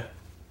 Okay.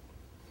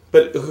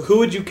 But who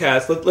would you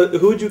cast?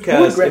 Who would you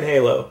cast in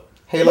Halo?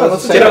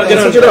 Halo's the Get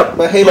same thing.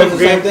 But Halo's the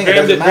same thing.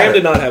 Graham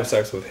did not have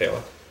sex with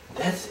Halo.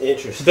 That's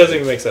interesting. It doesn't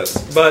even make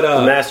sense. But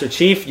the Master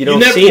Chief, you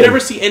never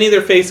see any of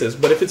their faces.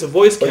 But if it's a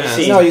voice cast,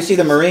 you see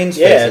the Marines'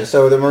 faces.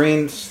 So the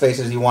Marines'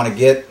 faces you want to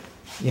get,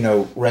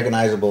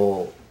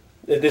 recognizable.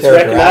 It's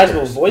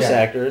recognizable voice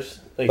actors.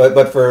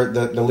 But for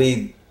the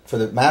lead for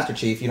the Master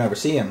Chief, you never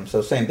see him.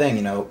 So same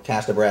thing.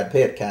 Cast a Brad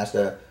Pitt, cast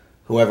a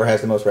whoever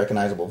has the most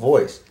recognizable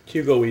voice.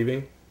 Hugo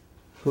Weaving.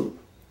 Who?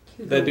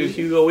 That dude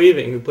Hugo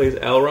Weaving, who plays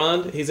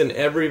Elrond, he's in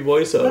every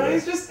voiceover. No,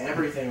 he's just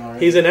everything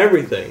already. He's in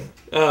everything.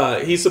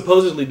 He's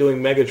supposedly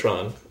doing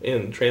Megatron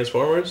in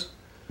Transformers.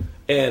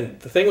 And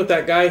the thing with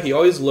that guy, he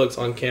always looks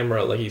on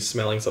camera like he's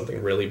smelling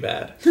something really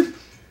bad.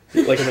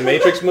 Like in the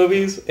Matrix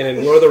movies and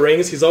in Lord of the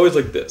Rings, he's always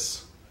like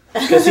this.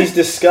 Because he's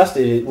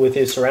disgusted with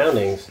his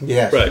surroundings.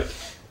 Yeah. Right.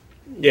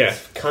 Yeah.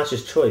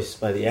 Conscious choice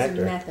by the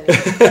actor.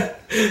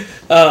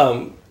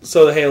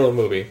 So the Halo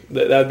movie,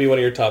 that would be one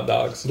of your top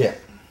dogs. Yeah.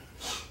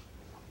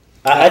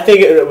 I think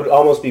it would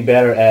almost be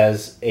better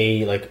as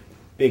a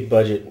big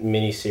budget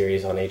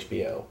miniseries on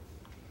HBO.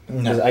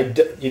 No.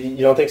 You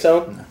don't think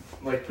so? No.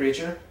 Like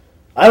Preacher?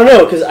 I don't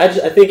know, because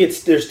I think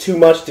there's too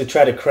much to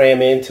try to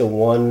cram into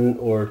one,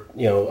 or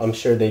I'm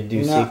sure they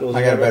do sequels.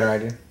 I got a better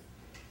idea.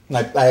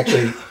 I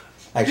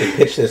actually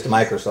pitched this to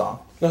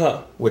Microsoft,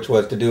 which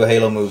was to do a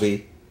Halo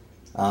movie,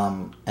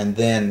 and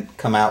then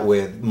come out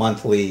with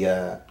monthly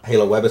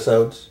Halo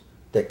webisodes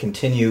that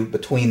continue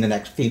between the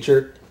next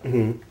feature.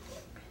 Mm-hmm.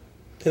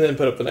 And then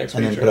put up the next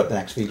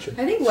feature.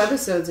 I think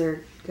webisodes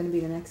are going to be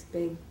the next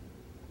big...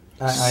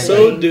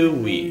 So do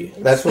we.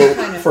 That's what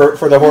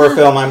for the horror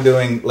film I'm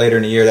doing later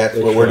in the year. That's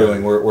what we're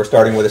doing. We're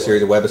starting with a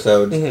series of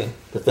webisodes. Mm-hmm.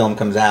 The film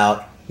comes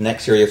out.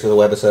 Next series of the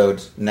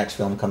webisodes. Next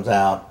film comes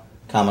out.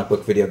 Comic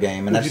book, video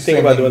game. And Would you think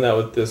about doing that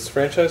with this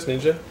franchise,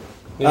 Ninja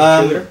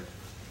Cheerleader?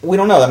 We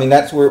don't know. I mean,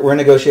 we're in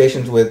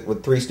negotiations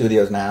with 3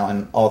 studios now,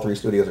 and all 3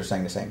 studios are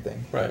saying the same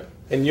thing. Right.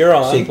 And you're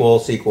on sequel,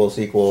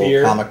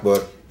 Fear. comic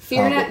book.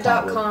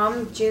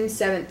 Fearnet.com, June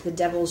 7th, The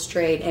Devil's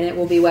Trade, and it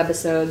will be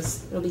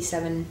webisodes. It'll be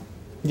 7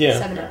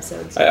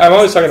 episodes. I'm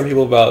always talking to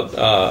people about,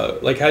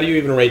 how do you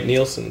even rate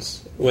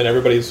Nielsen's when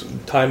everybody's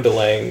time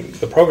delaying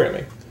the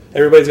programming?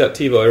 Everybody's got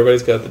TiVo,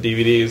 everybody's got the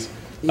DVDs.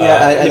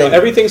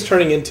 Everything's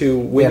turning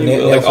into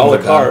a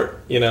la carte.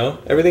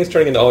 Everything's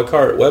turning into a la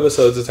carte.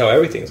 Webisodes is how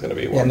everything's going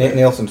to be. Yeah,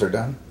 Nielsen's are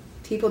done.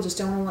 People just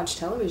don't want to watch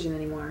television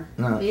anymore.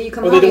 No. You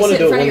come home, you sit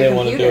in front of your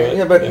computer.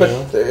 Yeah, but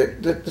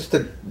just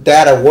the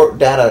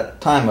data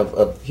time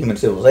of human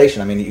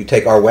civilization. I mean, you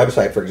take our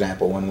website, for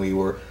example, when we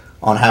were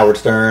on Howard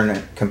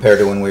Stern compared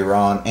to when we were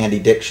on Andy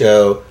Dick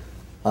Show.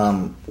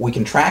 We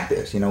can track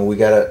this. We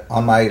got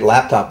on my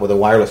laptop with a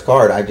wireless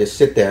card. I just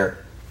sit there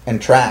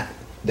and track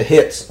the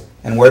hits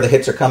and where the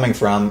hits are coming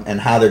from and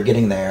how they're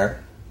getting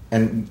there,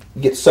 and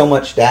get so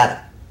much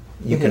data.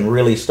 You can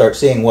really start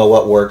seeing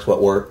what works,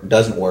 what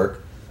doesn't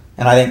work.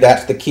 And I think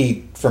that's the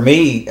key for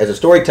me as a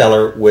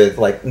storyteller with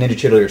Ninja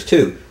Cheerleaders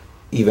 2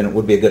 even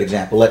would be a good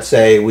example. Let's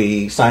say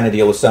we sign a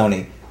deal with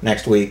Sony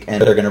next week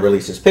and they're going to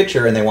release this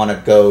picture and they want to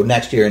go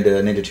next year into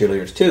Ninja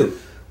Cheerleaders 2.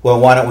 Well,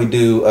 why don't we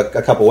do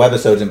a couple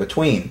webisodes in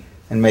between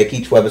and make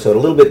each webisode a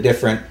little bit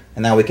different,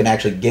 and now we can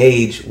actually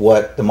gauge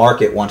what the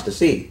market wants to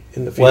see.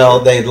 In the future.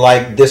 Well, they'd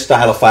like this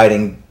style of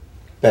fighting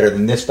better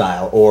than this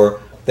style, or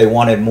they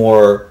wanted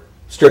more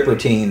strip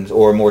routines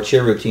or more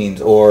cheer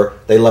routines, or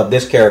they love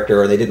this character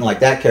or they didn't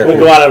like that character.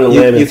 We'll go out on a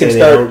limb and can say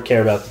start. they don't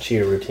care about the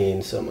cheer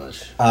routine so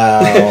much.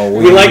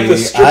 We like the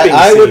stripping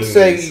I would scenes.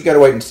 say you got to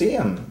wait and see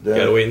them. You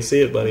gotta wait and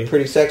see it, buddy.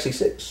 Pretty sexy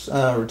 6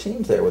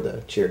 routines there with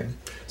the cheering.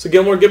 So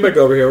Gilmore, get back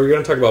over here. We're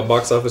going to talk about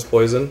Box Office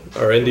Poison,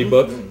 our indie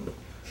book.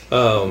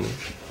 Are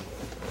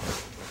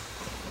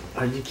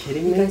you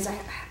kidding You me? guys, I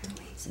have to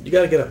wait. You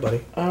got to get up,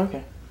 buddy. Oh,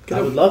 okay.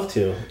 I would love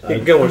to.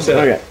 Gilmore, sit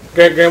Okay.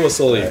 up. Graham was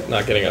slowly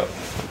not getting up.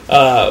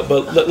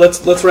 But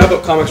let's wrap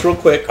up comics real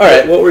quick. All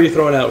right. What were you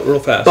throwing out real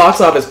fast? Box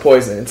Office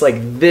Poison. It's like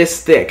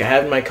this thick. I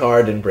have it in my car.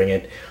 I didn't bring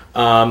it.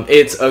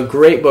 It's a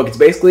great book. It's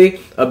basically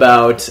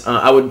about.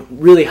 I would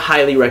really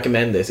highly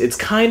recommend this. It's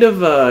kind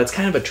of a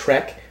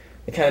trek.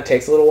 It kind of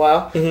takes a little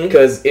while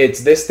because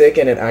it's this thick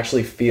and it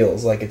actually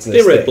feels like it's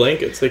this They read thick.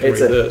 blankets. They can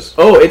read this.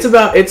 Oh,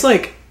 it's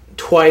like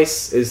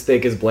twice as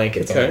thick as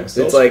blankets. Okay. Almost.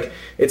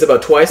 It's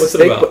about twice What's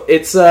as it thick. about?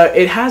 But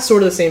it has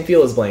sort of the same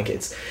feel as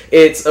blankets.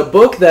 It's a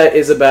book that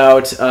is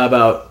about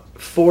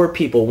 4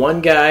 people. One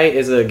guy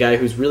is a guy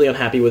who's really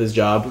unhappy with his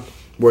job,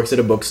 works at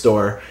a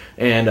bookstore,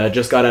 and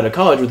just got out of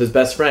college with his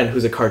best friend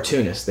who's a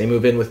cartoonist. They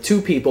move in with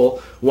 2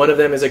 people. One of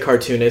them is a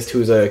cartoonist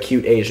who's a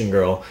cute Asian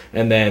girl,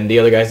 and then the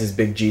other guy's this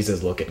big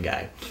Jesus-looking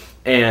guy.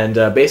 And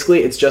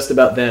basically, it's just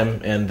about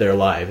them and their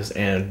lives,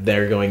 and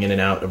they're going in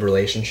and out of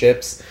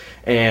relationships.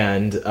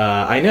 And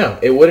I know,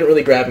 it wouldn't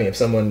really grab me if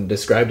someone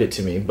described it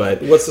to me,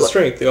 but... What's the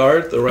strength? The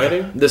art? The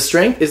writing? The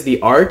strength is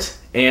the art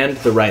and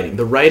the writing.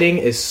 The writing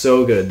is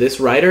so good. This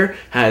writer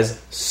has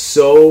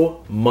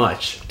so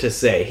much to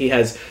say. He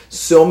has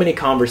so many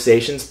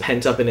conversations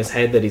pent up in his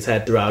head that he's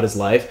had throughout his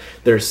life.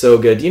 They're so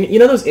good. You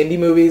know those indie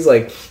movies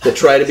like that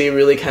try to be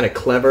really kind of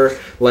clever,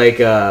 like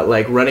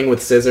Running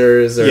with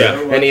Scissors or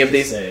any of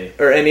these, and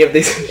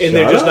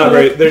they're just not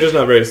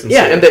very sincere.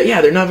 Yeah, and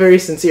they're not very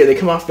sincere. They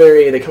come off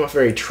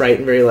very trite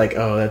and very like,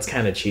 oh, that's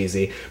kind of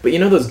cheesy. But you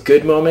know those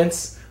good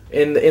moments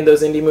in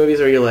those indie movies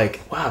where you're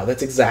like, wow,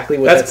 that's exactly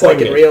what that's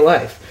like in real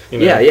life. You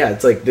know? Yeah,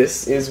 it's like,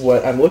 this is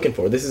what I'm looking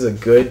for. This is a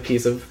good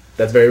piece of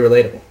that's very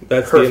relatable.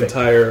 That's perfect. The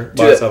entire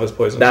Box Office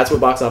Poison. That's what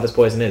Box Office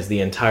Poison is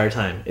the entire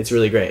time. It's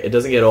really great. It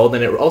doesn't get old,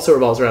 and it also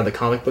revolves around the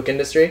comic book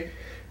industry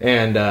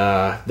and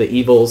the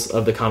evils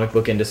of the comic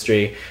book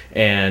industry,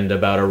 and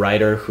about a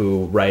writer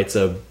who writes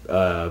a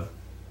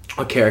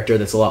character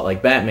that's a lot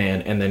like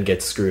Batman and then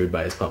gets screwed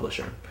by his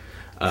publisher.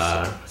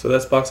 So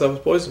that's Box Office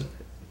Poison.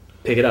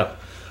 Pick it up.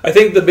 I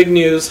think the big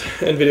news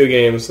in video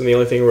games, and the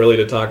only thing really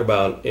to talk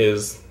about,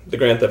 is the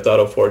Grand Theft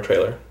Auto 4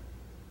 trailer.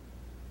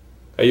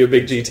 Are you a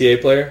big GTA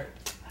player?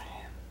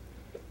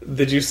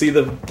 Did you see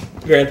the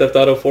Grand Theft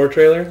Auto 4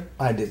 trailer?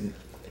 I didn't.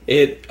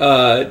 It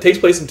takes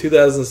place in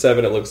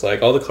 2007, it looks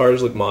like. All the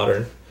cars look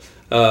modern.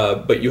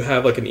 But you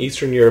have like an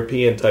Eastern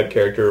European type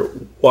character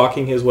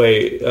walking his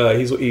way.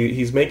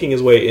 He's making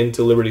his way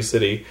into Liberty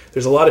City.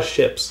 There's a lot of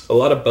ships, a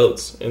lot of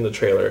boats in the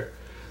trailer.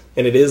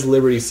 And it is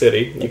Liberty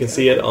City. You can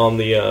see it on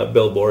the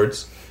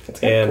billboards.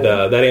 And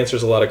cool. That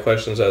answers a lot of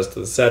questions as to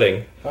the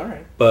setting. All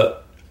right.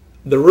 But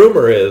the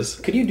rumor is...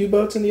 Could you do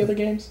boats in the other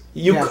games?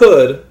 You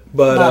could,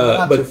 but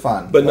not too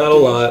fun. But not a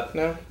lot.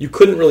 No. You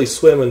couldn't really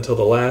swim until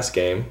the last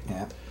game.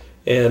 Yeah.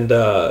 And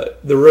the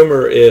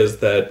rumor is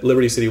that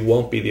Liberty City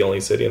won't be the only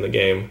city in the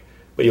game,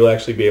 but you'll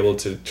actually be able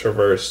to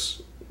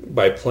traverse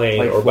by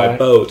plane or by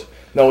boat.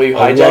 No, will you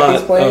hijack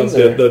these planes?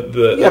 But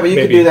you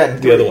could do that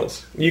in 3. The other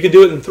ones. You could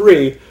do it in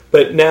 3,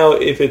 but now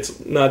if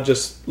it's not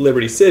just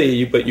Liberty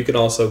City, but you can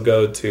also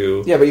go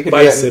to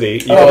Vice City. You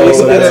can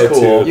also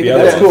go to the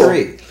other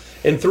ones.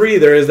 In 3,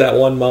 there is that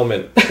one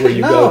moment where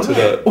you go to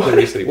the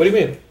Liberty City. What do you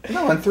mean?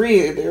 No, in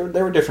 3,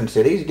 there were different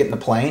cities. You get in the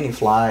plane, you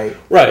fly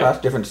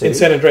across different cities. In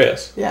San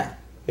Andreas. Yeah.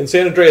 In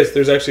San Andreas,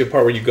 there's actually a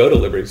part where you go to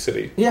Liberty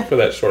City for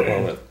that short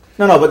moment.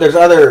 No, but there's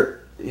other...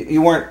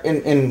 You weren't...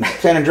 In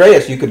San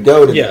Andreas, you could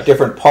go to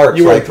different parts,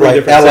 you like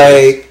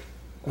LA,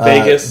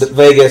 Vegas,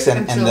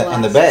 and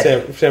the Bay.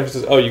 San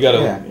Francisco. Oh, you're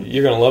going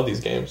to love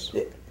these games.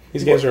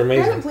 These games are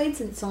amazing. I haven't played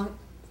since Sonic...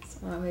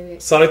 maybe.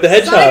 Sonic the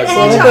Hedgehog.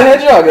 Sonic the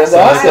Hedgehog. That's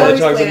awesome. Sonic the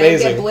Hedgehog's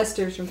amazing. I get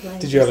blisters from playing.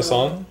 Did you have a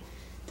song?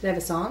 Did I have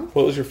a song?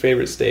 What was your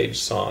favorite stage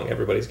song?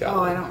 Everybody's got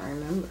one. I don't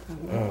remember.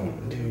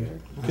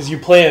 Dude. Because you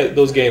play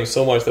those games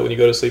so much that when you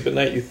go to sleep at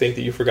night, you think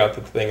that you forgot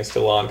that the thing is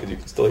still on because you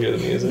can still hear the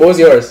music. What was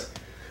yours?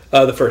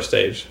 The first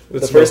stage.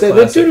 The first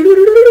stage?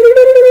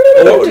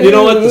 You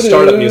know what? The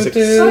startup music.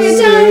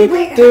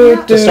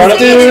 The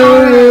startup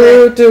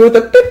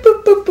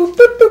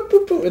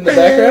in the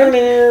background.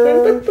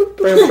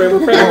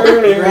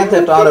 Grand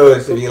Theft Auto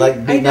is if you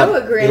like beating up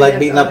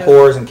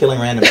whores and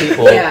killing random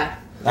people. Yeah.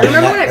 I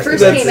remember when it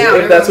first came out.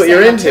 If that's what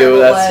you're into,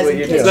 that's what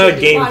you do. It's not a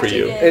game for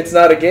you. It's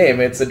not a game.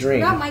 It's a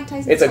dream.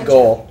 It's a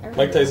goal.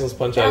 Mike Tyson's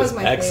Punch-Out is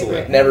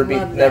excellent. Never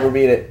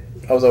beat it.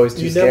 I was always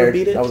too scared. Never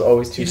beat it? I was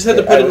always too scared. You just had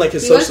to put in like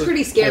his social... He was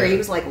pretty scary. He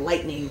was like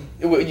lightning.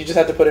 You just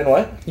had to put in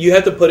what? You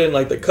had to put in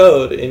like the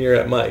code and you're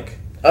at Mike.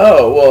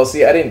 Oh, well,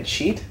 see, I didn't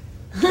cheat.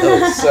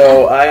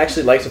 So I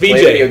actually like to play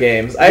video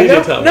games.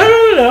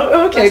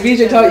 No. Okay,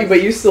 BJ taught you,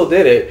 but you still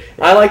did it.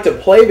 I like to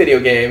play video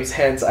games,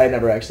 hence I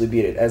never actually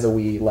beat it as a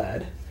wee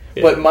lad.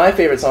 Yeah. But my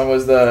favorite song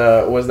was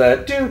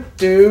that do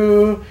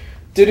do.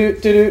 Do do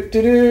do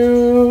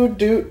do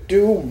do do.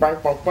 You don't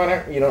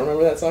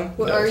remember that song?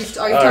 Well, are you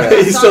talking All right.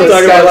 about He's Sonic? still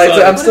talking about Skylights.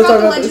 Sonic. I'm What still about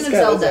talking The about Legend of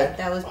Skylights. Zelda?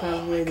 That was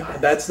probably the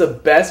best. That's the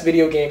best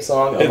video game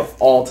song of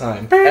all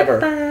time ever.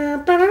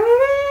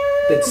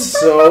 It's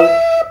so.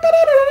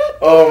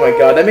 Oh my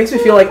god, that makes me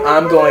feel like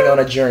I'm going on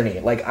a journey.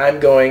 Like I'm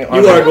going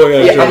on. You are going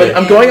on a Yeah, journey.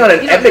 I'm going on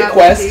an You don't epic have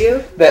quest one, do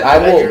you? that I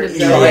will Legend of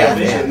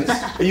triumph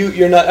Zelda. in.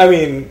 You're not. I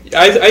mean,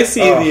 I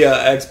see Oh. the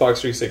Xbox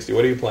 360.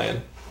 What are you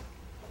playing?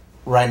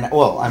 Right now,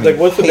 well, I mean, Like,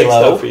 what's the big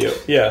Halo, stuff for you?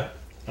 Yeah,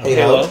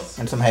 Halo,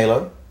 and some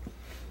Halo,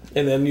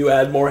 and then you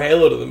add more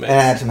Halo to the mix. and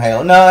I had some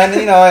Halo. No,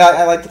 and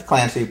I like the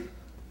Clancy,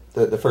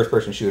 the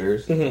first-person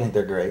shooters. I think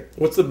they're great.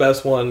 What's the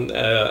best one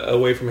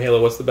away from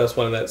Halo? What's the best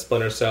one in that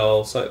Splinter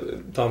Cell,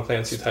 Tom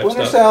Clancy type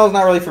Splinter stuff? Cell is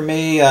not really for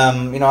me. I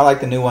like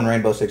the new one,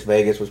 Rainbow Six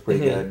Vegas was pretty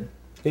good.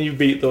 And you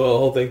beat the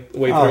whole thing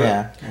way Oh through.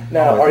 yeah.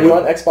 Now, are you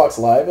on Xbox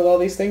Live with all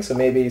these things? So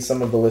maybe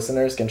some of the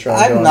listeners can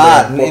try. And go I'm on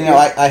not. there and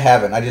quote I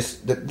haven't. I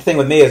just the thing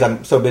with me is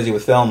I'm so busy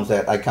with films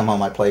that I come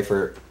home, I play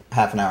for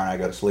half an hour, and I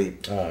go to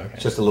sleep. Oh, okay.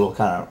 It's just a little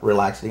kind of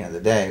relaxed at the end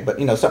of the day. But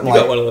something You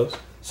like got one of those.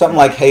 something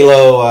like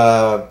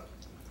Halo.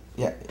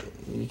 Yeah,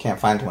 you can't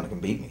find someone that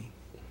can beat me.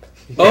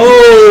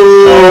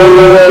 Oh,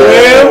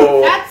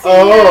 That's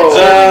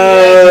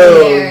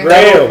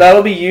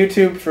That'll be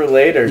YouTube for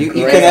later. You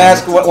Graham. can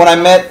ask when I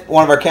met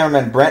one of our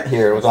cameramen, Brent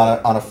here, was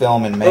on a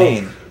film in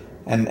Maine,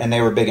 and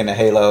they were big into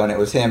Halo, and it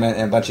was him and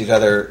a bunch of these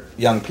other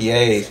young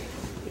PAs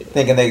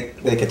thinking they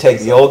could take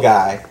the old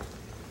guy,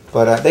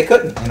 but they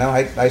couldn't.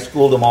 I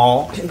schooled them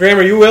all. Graham,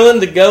 are you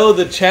willing to go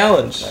the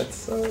challenge?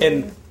 That's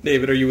And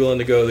David, are you willing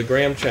to go the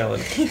Graham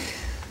challenge?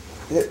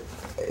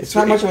 It's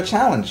not much of a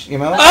challenge,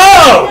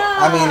 Oh!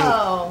 I mean,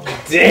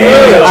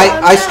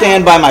 damn. I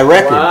stand by my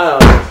record. Wow.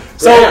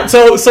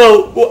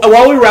 So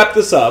while we wrap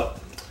this up,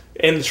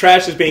 and the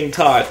trash is being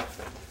taught,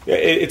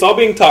 it's all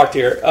being talked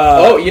here.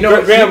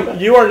 Graham,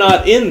 you are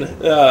not in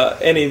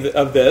any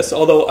of this.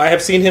 Although I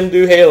have seen him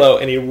do Halo,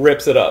 and he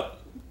rips it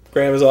up.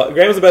 Graham is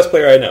the best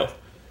player I know,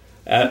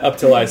 up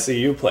till I see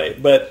you play.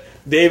 But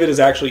David is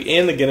actually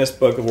in the Guinness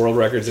Book of World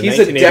Records in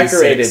 1986.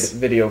 He's a decorated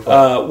video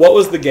player. What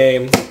was the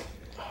game?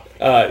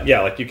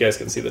 Like you guys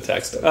can see the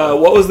text.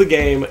 What was the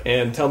game?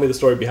 And tell me the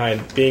story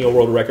behind being a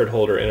world record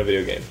holder in a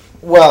video game.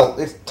 Well,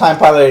 it's Time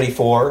Pilot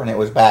 84, and it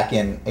was back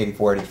in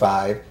 84,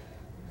 85.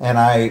 And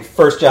my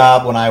first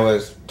job when I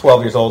was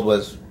 12 years old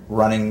was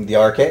running the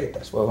arcade.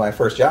 That's what was my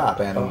first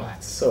job. And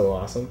That's so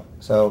awesome.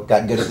 so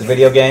got good at the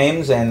video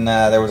games, and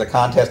there was a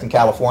contest in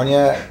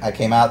California I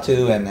came out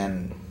to and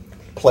then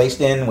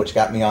placed in, which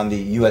got me on the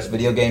U.S.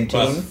 video game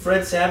team.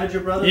 Fred Savage,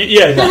 your brother?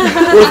 Yeah.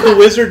 Was the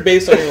wizard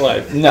based on your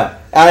life? No.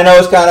 And I know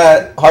it's kind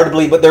of hard to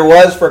believe, but there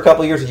was for a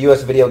couple of years a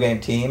U.S. video game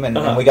team, and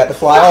we got to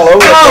fly all over.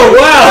 Oh,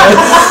 wow!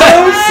 That's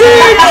so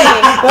sick!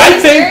 I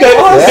think that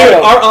Awesome.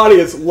 dude, our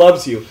audience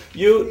loves you.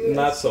 You,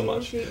 not so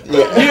much. You,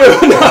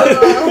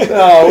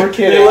 Oh, we're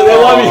kidding. they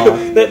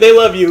love you. They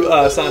love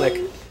you,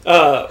 Sonic.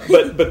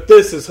 But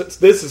this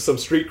is some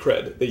street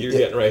cred that you're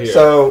getting right here.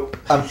 So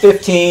I'm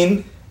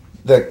 15.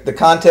 The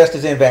contest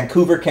is in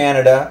Vancouver,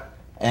 Canada,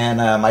 and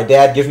my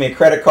dad gives me a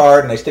credit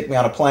card, and they stick me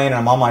on a plane, and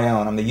I'm on my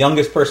own. I'm the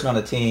youngest person on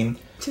the team.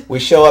 We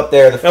show up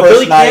there the Now, first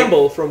Billy night.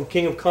 Campbell from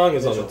King of Kong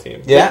is on the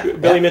team. Yeah.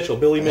 Billy Yeah. Mitchell.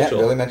 Billy Mitchell.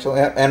 Yeah, Billy Mitchell.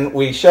 Yeah. And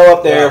we show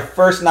up there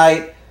first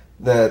night.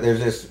 There's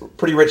this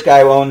pretty rich guy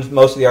who owns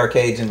most of the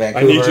arcades in I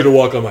Vancouver. need you to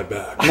walk on my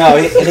back. No,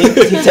 he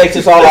takes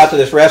us all out to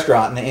this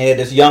restaurant, and he had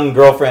this young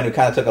girlfriend who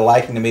kind of took a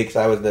liking to me because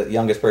I was the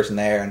youngest person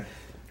there. And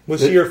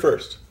Was he your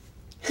first?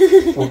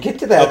 we'll get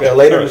to that Okay,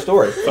 later in all the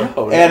story.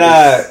 Oh, And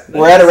nice.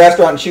 we're at a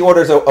restaurant, and she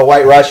orders a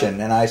White Russian,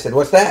 and I said,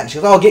 "What's that?" And she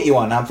goes, "Oh, I'll get you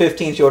one." And I'm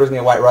 15. She orders me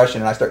a White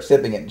Russian, and I start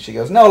sipping it, and she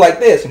goes, "No, like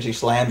this," and she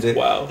slams it.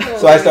 Wow.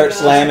 So I start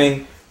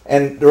slamming,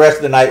 and the rest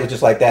of the night was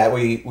just like that.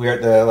 We were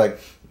at the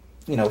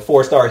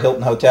 4-star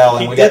Hilton hotel,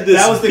 and He we did got this.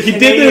 That was the he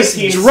Canadian did this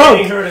team drunk.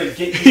 sending her to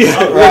get Yeah,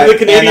 drunk. Right. the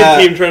Canadian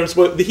And, team terms,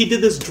 but he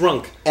did this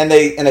drunk. and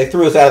they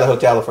threw us out of the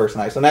hotel the first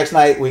night. So next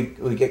night we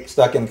get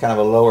stuck in kind of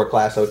a lower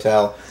class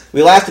hotel.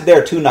 We lasted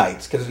there 2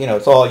 nights because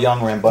it's all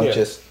young,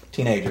 rambunctious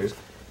teenagers.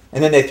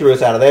 And then they threw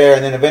us out of there,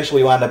 and then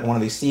eventually we wound up in one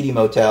of these seedy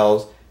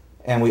motels,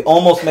 and we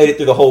almost made it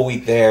through the whole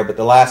week there. But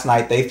the last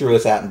night they threw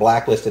us out and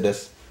blacklisted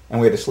us, and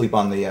we had to sleep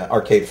on the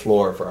arcade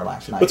floor for our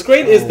last night. What's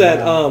great is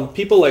that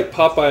people like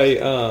Popeye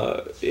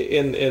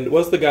and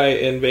what's the guy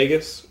in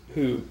Vegas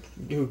who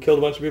killed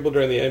a bunch of people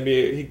during the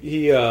NBA?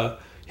 He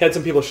had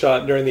some people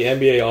shot during the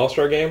NBA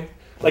All-Star game.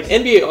 Like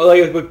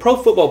NBA, like pro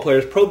football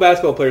players, pro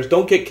basketball players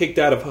don't get kicked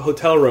out of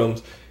hotel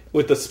rooms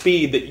with the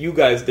speed that you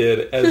guys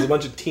did as a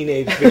bunch of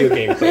teenage video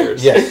game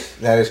players. Yes,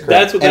 that is correct.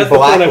 That's the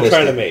point I'm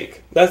trying to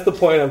make. That's the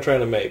point I'm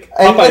trying to make.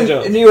 Popeye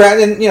Jones. And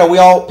we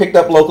all picked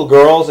up local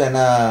girls, and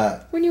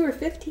When you were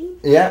 15?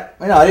 yeah,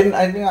 I didn't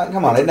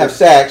come on, I didn't have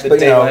sex, The but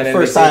Dateline the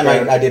first NBC time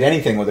crowd. I did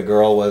anything with a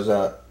girl was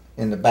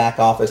in the back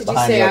office Did you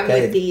behind say the I'm with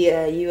arcade.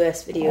 the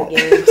U.S. video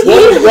game team?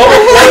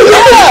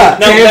 Yeah!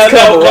 Hands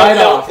come right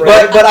off,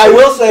 right? But I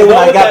will say when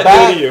What I would got that do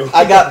back, to you?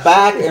 I got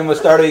back and was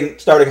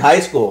starting high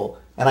school,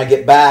 and I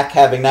get back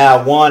having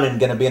now won and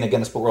going to be in a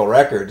Guinness World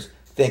Records.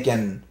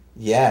 thinking,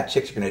 yeah,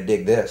 chicks are going to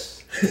dig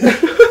this.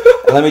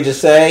 And let me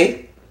just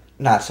say,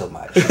 not so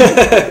much.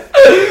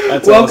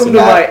 That's Welcome awesome. to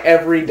my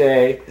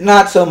everyday.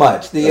 Not so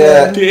much.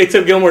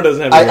 Except Gilmore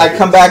doesn't have any I records.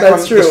 come back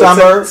That's from true. the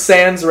summer,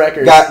 Sans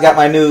records. got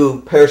my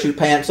new parachute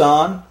pants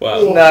on.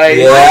 Wow. Nice.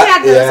 Yeah. I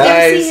had those yeah.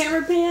 MC Nice.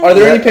 Hammer pants. Are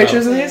there any Yeah.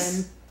 pictures of Man.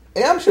 these?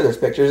 Yeah, I'm sure there's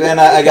pictures. And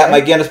I got my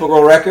Guinness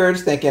World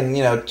Records thinking,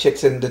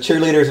 chicks and the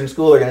cheerleaders in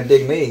school are going to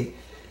dig me.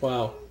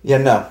 Wow. Yeah,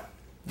 no.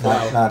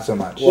 Wow. Not so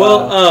much.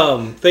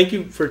 Well, thank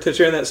you for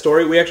sharing that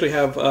story. We actually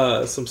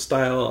have some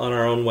style on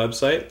our own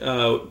website.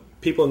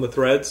 People in the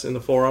threads, in the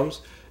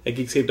forums at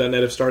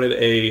Geekscape.net have started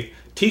a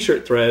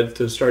t-shirt thread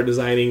to start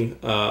designing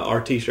our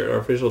t-shirt, our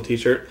official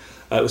t-shirt.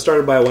 It was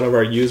started by one of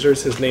our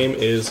users. His name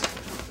is,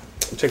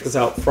 check this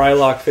out,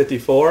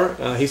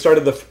 Frylock54. He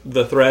started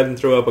the thread and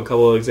threw up a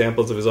couple of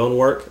examples of his own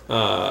work.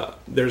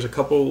 There's a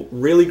couple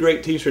really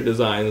great t-shirt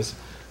designs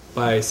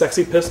by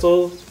Sexy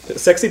Pixels.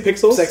 Sexy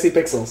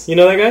Pixels. You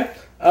know that guy?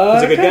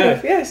 He's a good kind guy.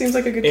 of. Yeah, seems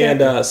like a good And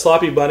guy.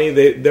 Sloppy Bunny,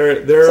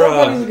 they're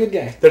Sloppy Bunny's a good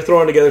guy. They're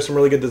throwing together some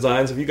really good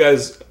designs. If you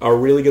guys are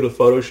really good with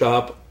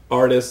Photoshop,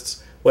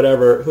 artists,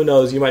 whatever, who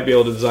knows, you might be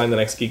able to design the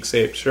next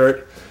Geekscape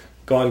shirt.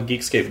 Go on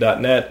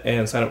Geekscape.net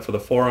and sign up for the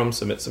forum,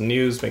 submit some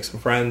news, make some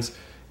friends,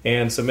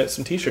 and submit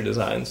some t-shirt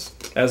designs.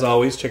 As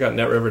always, check out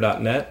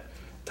netriver.net.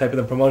 Type in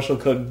the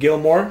promotional code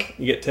Gilmore.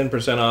 You get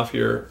 10% off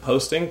your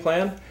hosting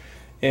plan.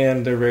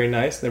 And they're very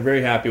nice. They're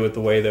very happy with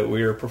the way that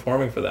we're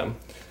performing for them.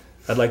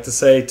 I'd like to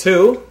say,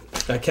 too,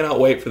 I cannot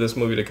wait for this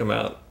movie to come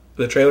out.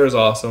 The trailer is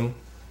awesome.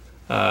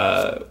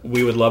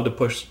 We would love to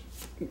push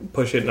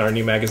it in our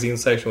new magazine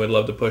section. We'd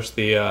love to push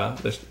the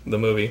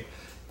movie.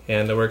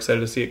 And we're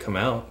excited to see it come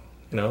out,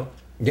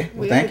 Yeah,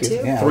 We thank are you.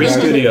 too. Yeah, 3 we are.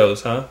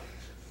 studios, huh?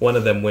 One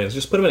of them wins.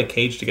 Just put them in a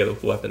cage together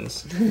with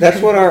weapons.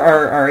 That's what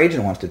our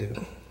agent wants to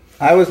do.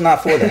 I was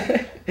not for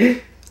that.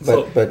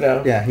 But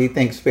No. yeah, he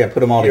thinks, put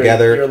them all You're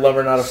together, a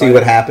lover, not a see fighter.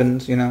 what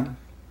happens,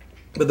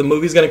 But the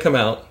movie's going to come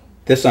out.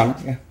 this summer.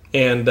 Yeah.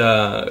 And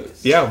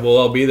we'll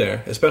all be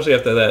there, especially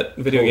after that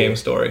video game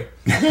story.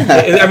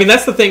 I mean,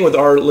 that's the thing with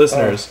our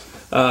listeners,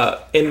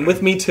 and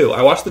with me too.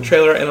 I watched the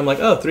trailer and I'm like,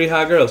 oh, 3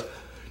 hot girls.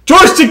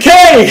 George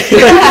Takei!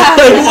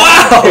 Like,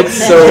 wow! It's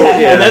so,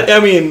 yeah.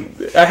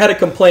 And I had a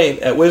complaint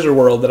at Wizard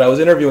World that I was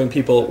interviewing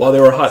people while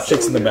there were hot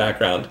chicks in the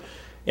background.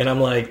 And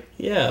I'm like,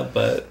 yeah,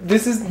 but...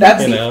 That's You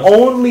the know.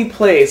 only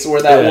place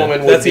where that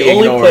woman would that's be the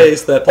only ignored.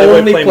 place that Playboy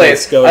only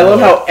Playmates place. go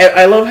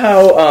I love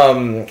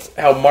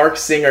how Mark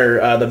Singer,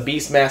 the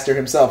Beastmaster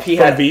himself, he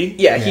From had V?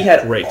 he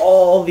had Great.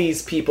 all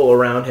these people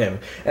around him,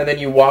 and then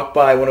you walk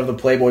by one of the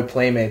Playboy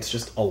Playmates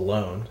just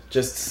alone,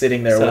 just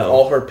sitting there with So,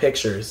 all her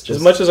pictures. Just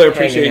As much as I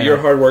appreciate hanging your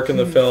out. hard work in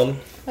the film,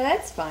 Well,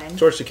 that's fine.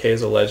 George Takei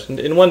is a legend,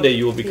 and one day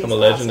you will become He's a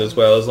legend awesome. as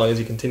well, as long as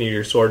you continue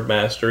your sword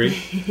mastery.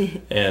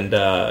 And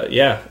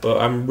well,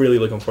 I'm really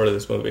looking forward to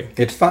this movie.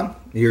 It's fun.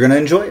 You're going to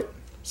enjoy it.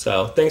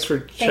 So thanks for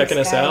checking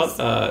us guys.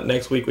 out.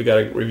 Next week we got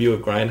a review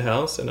of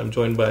Grindhouse, and I'm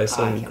joined by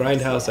some can't wait to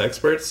see Grindhouse it.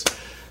 experts.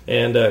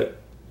 And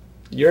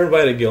you're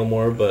invited,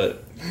 Gilmore,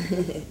 but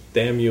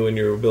damn you and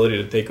your ability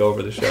to take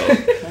over the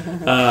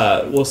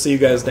show. We'll see you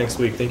guys next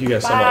week. Thank you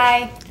guys so much.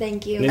 Bye.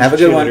 Thank you. Have a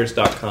good one.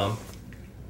 NinjaCheerleaders.com.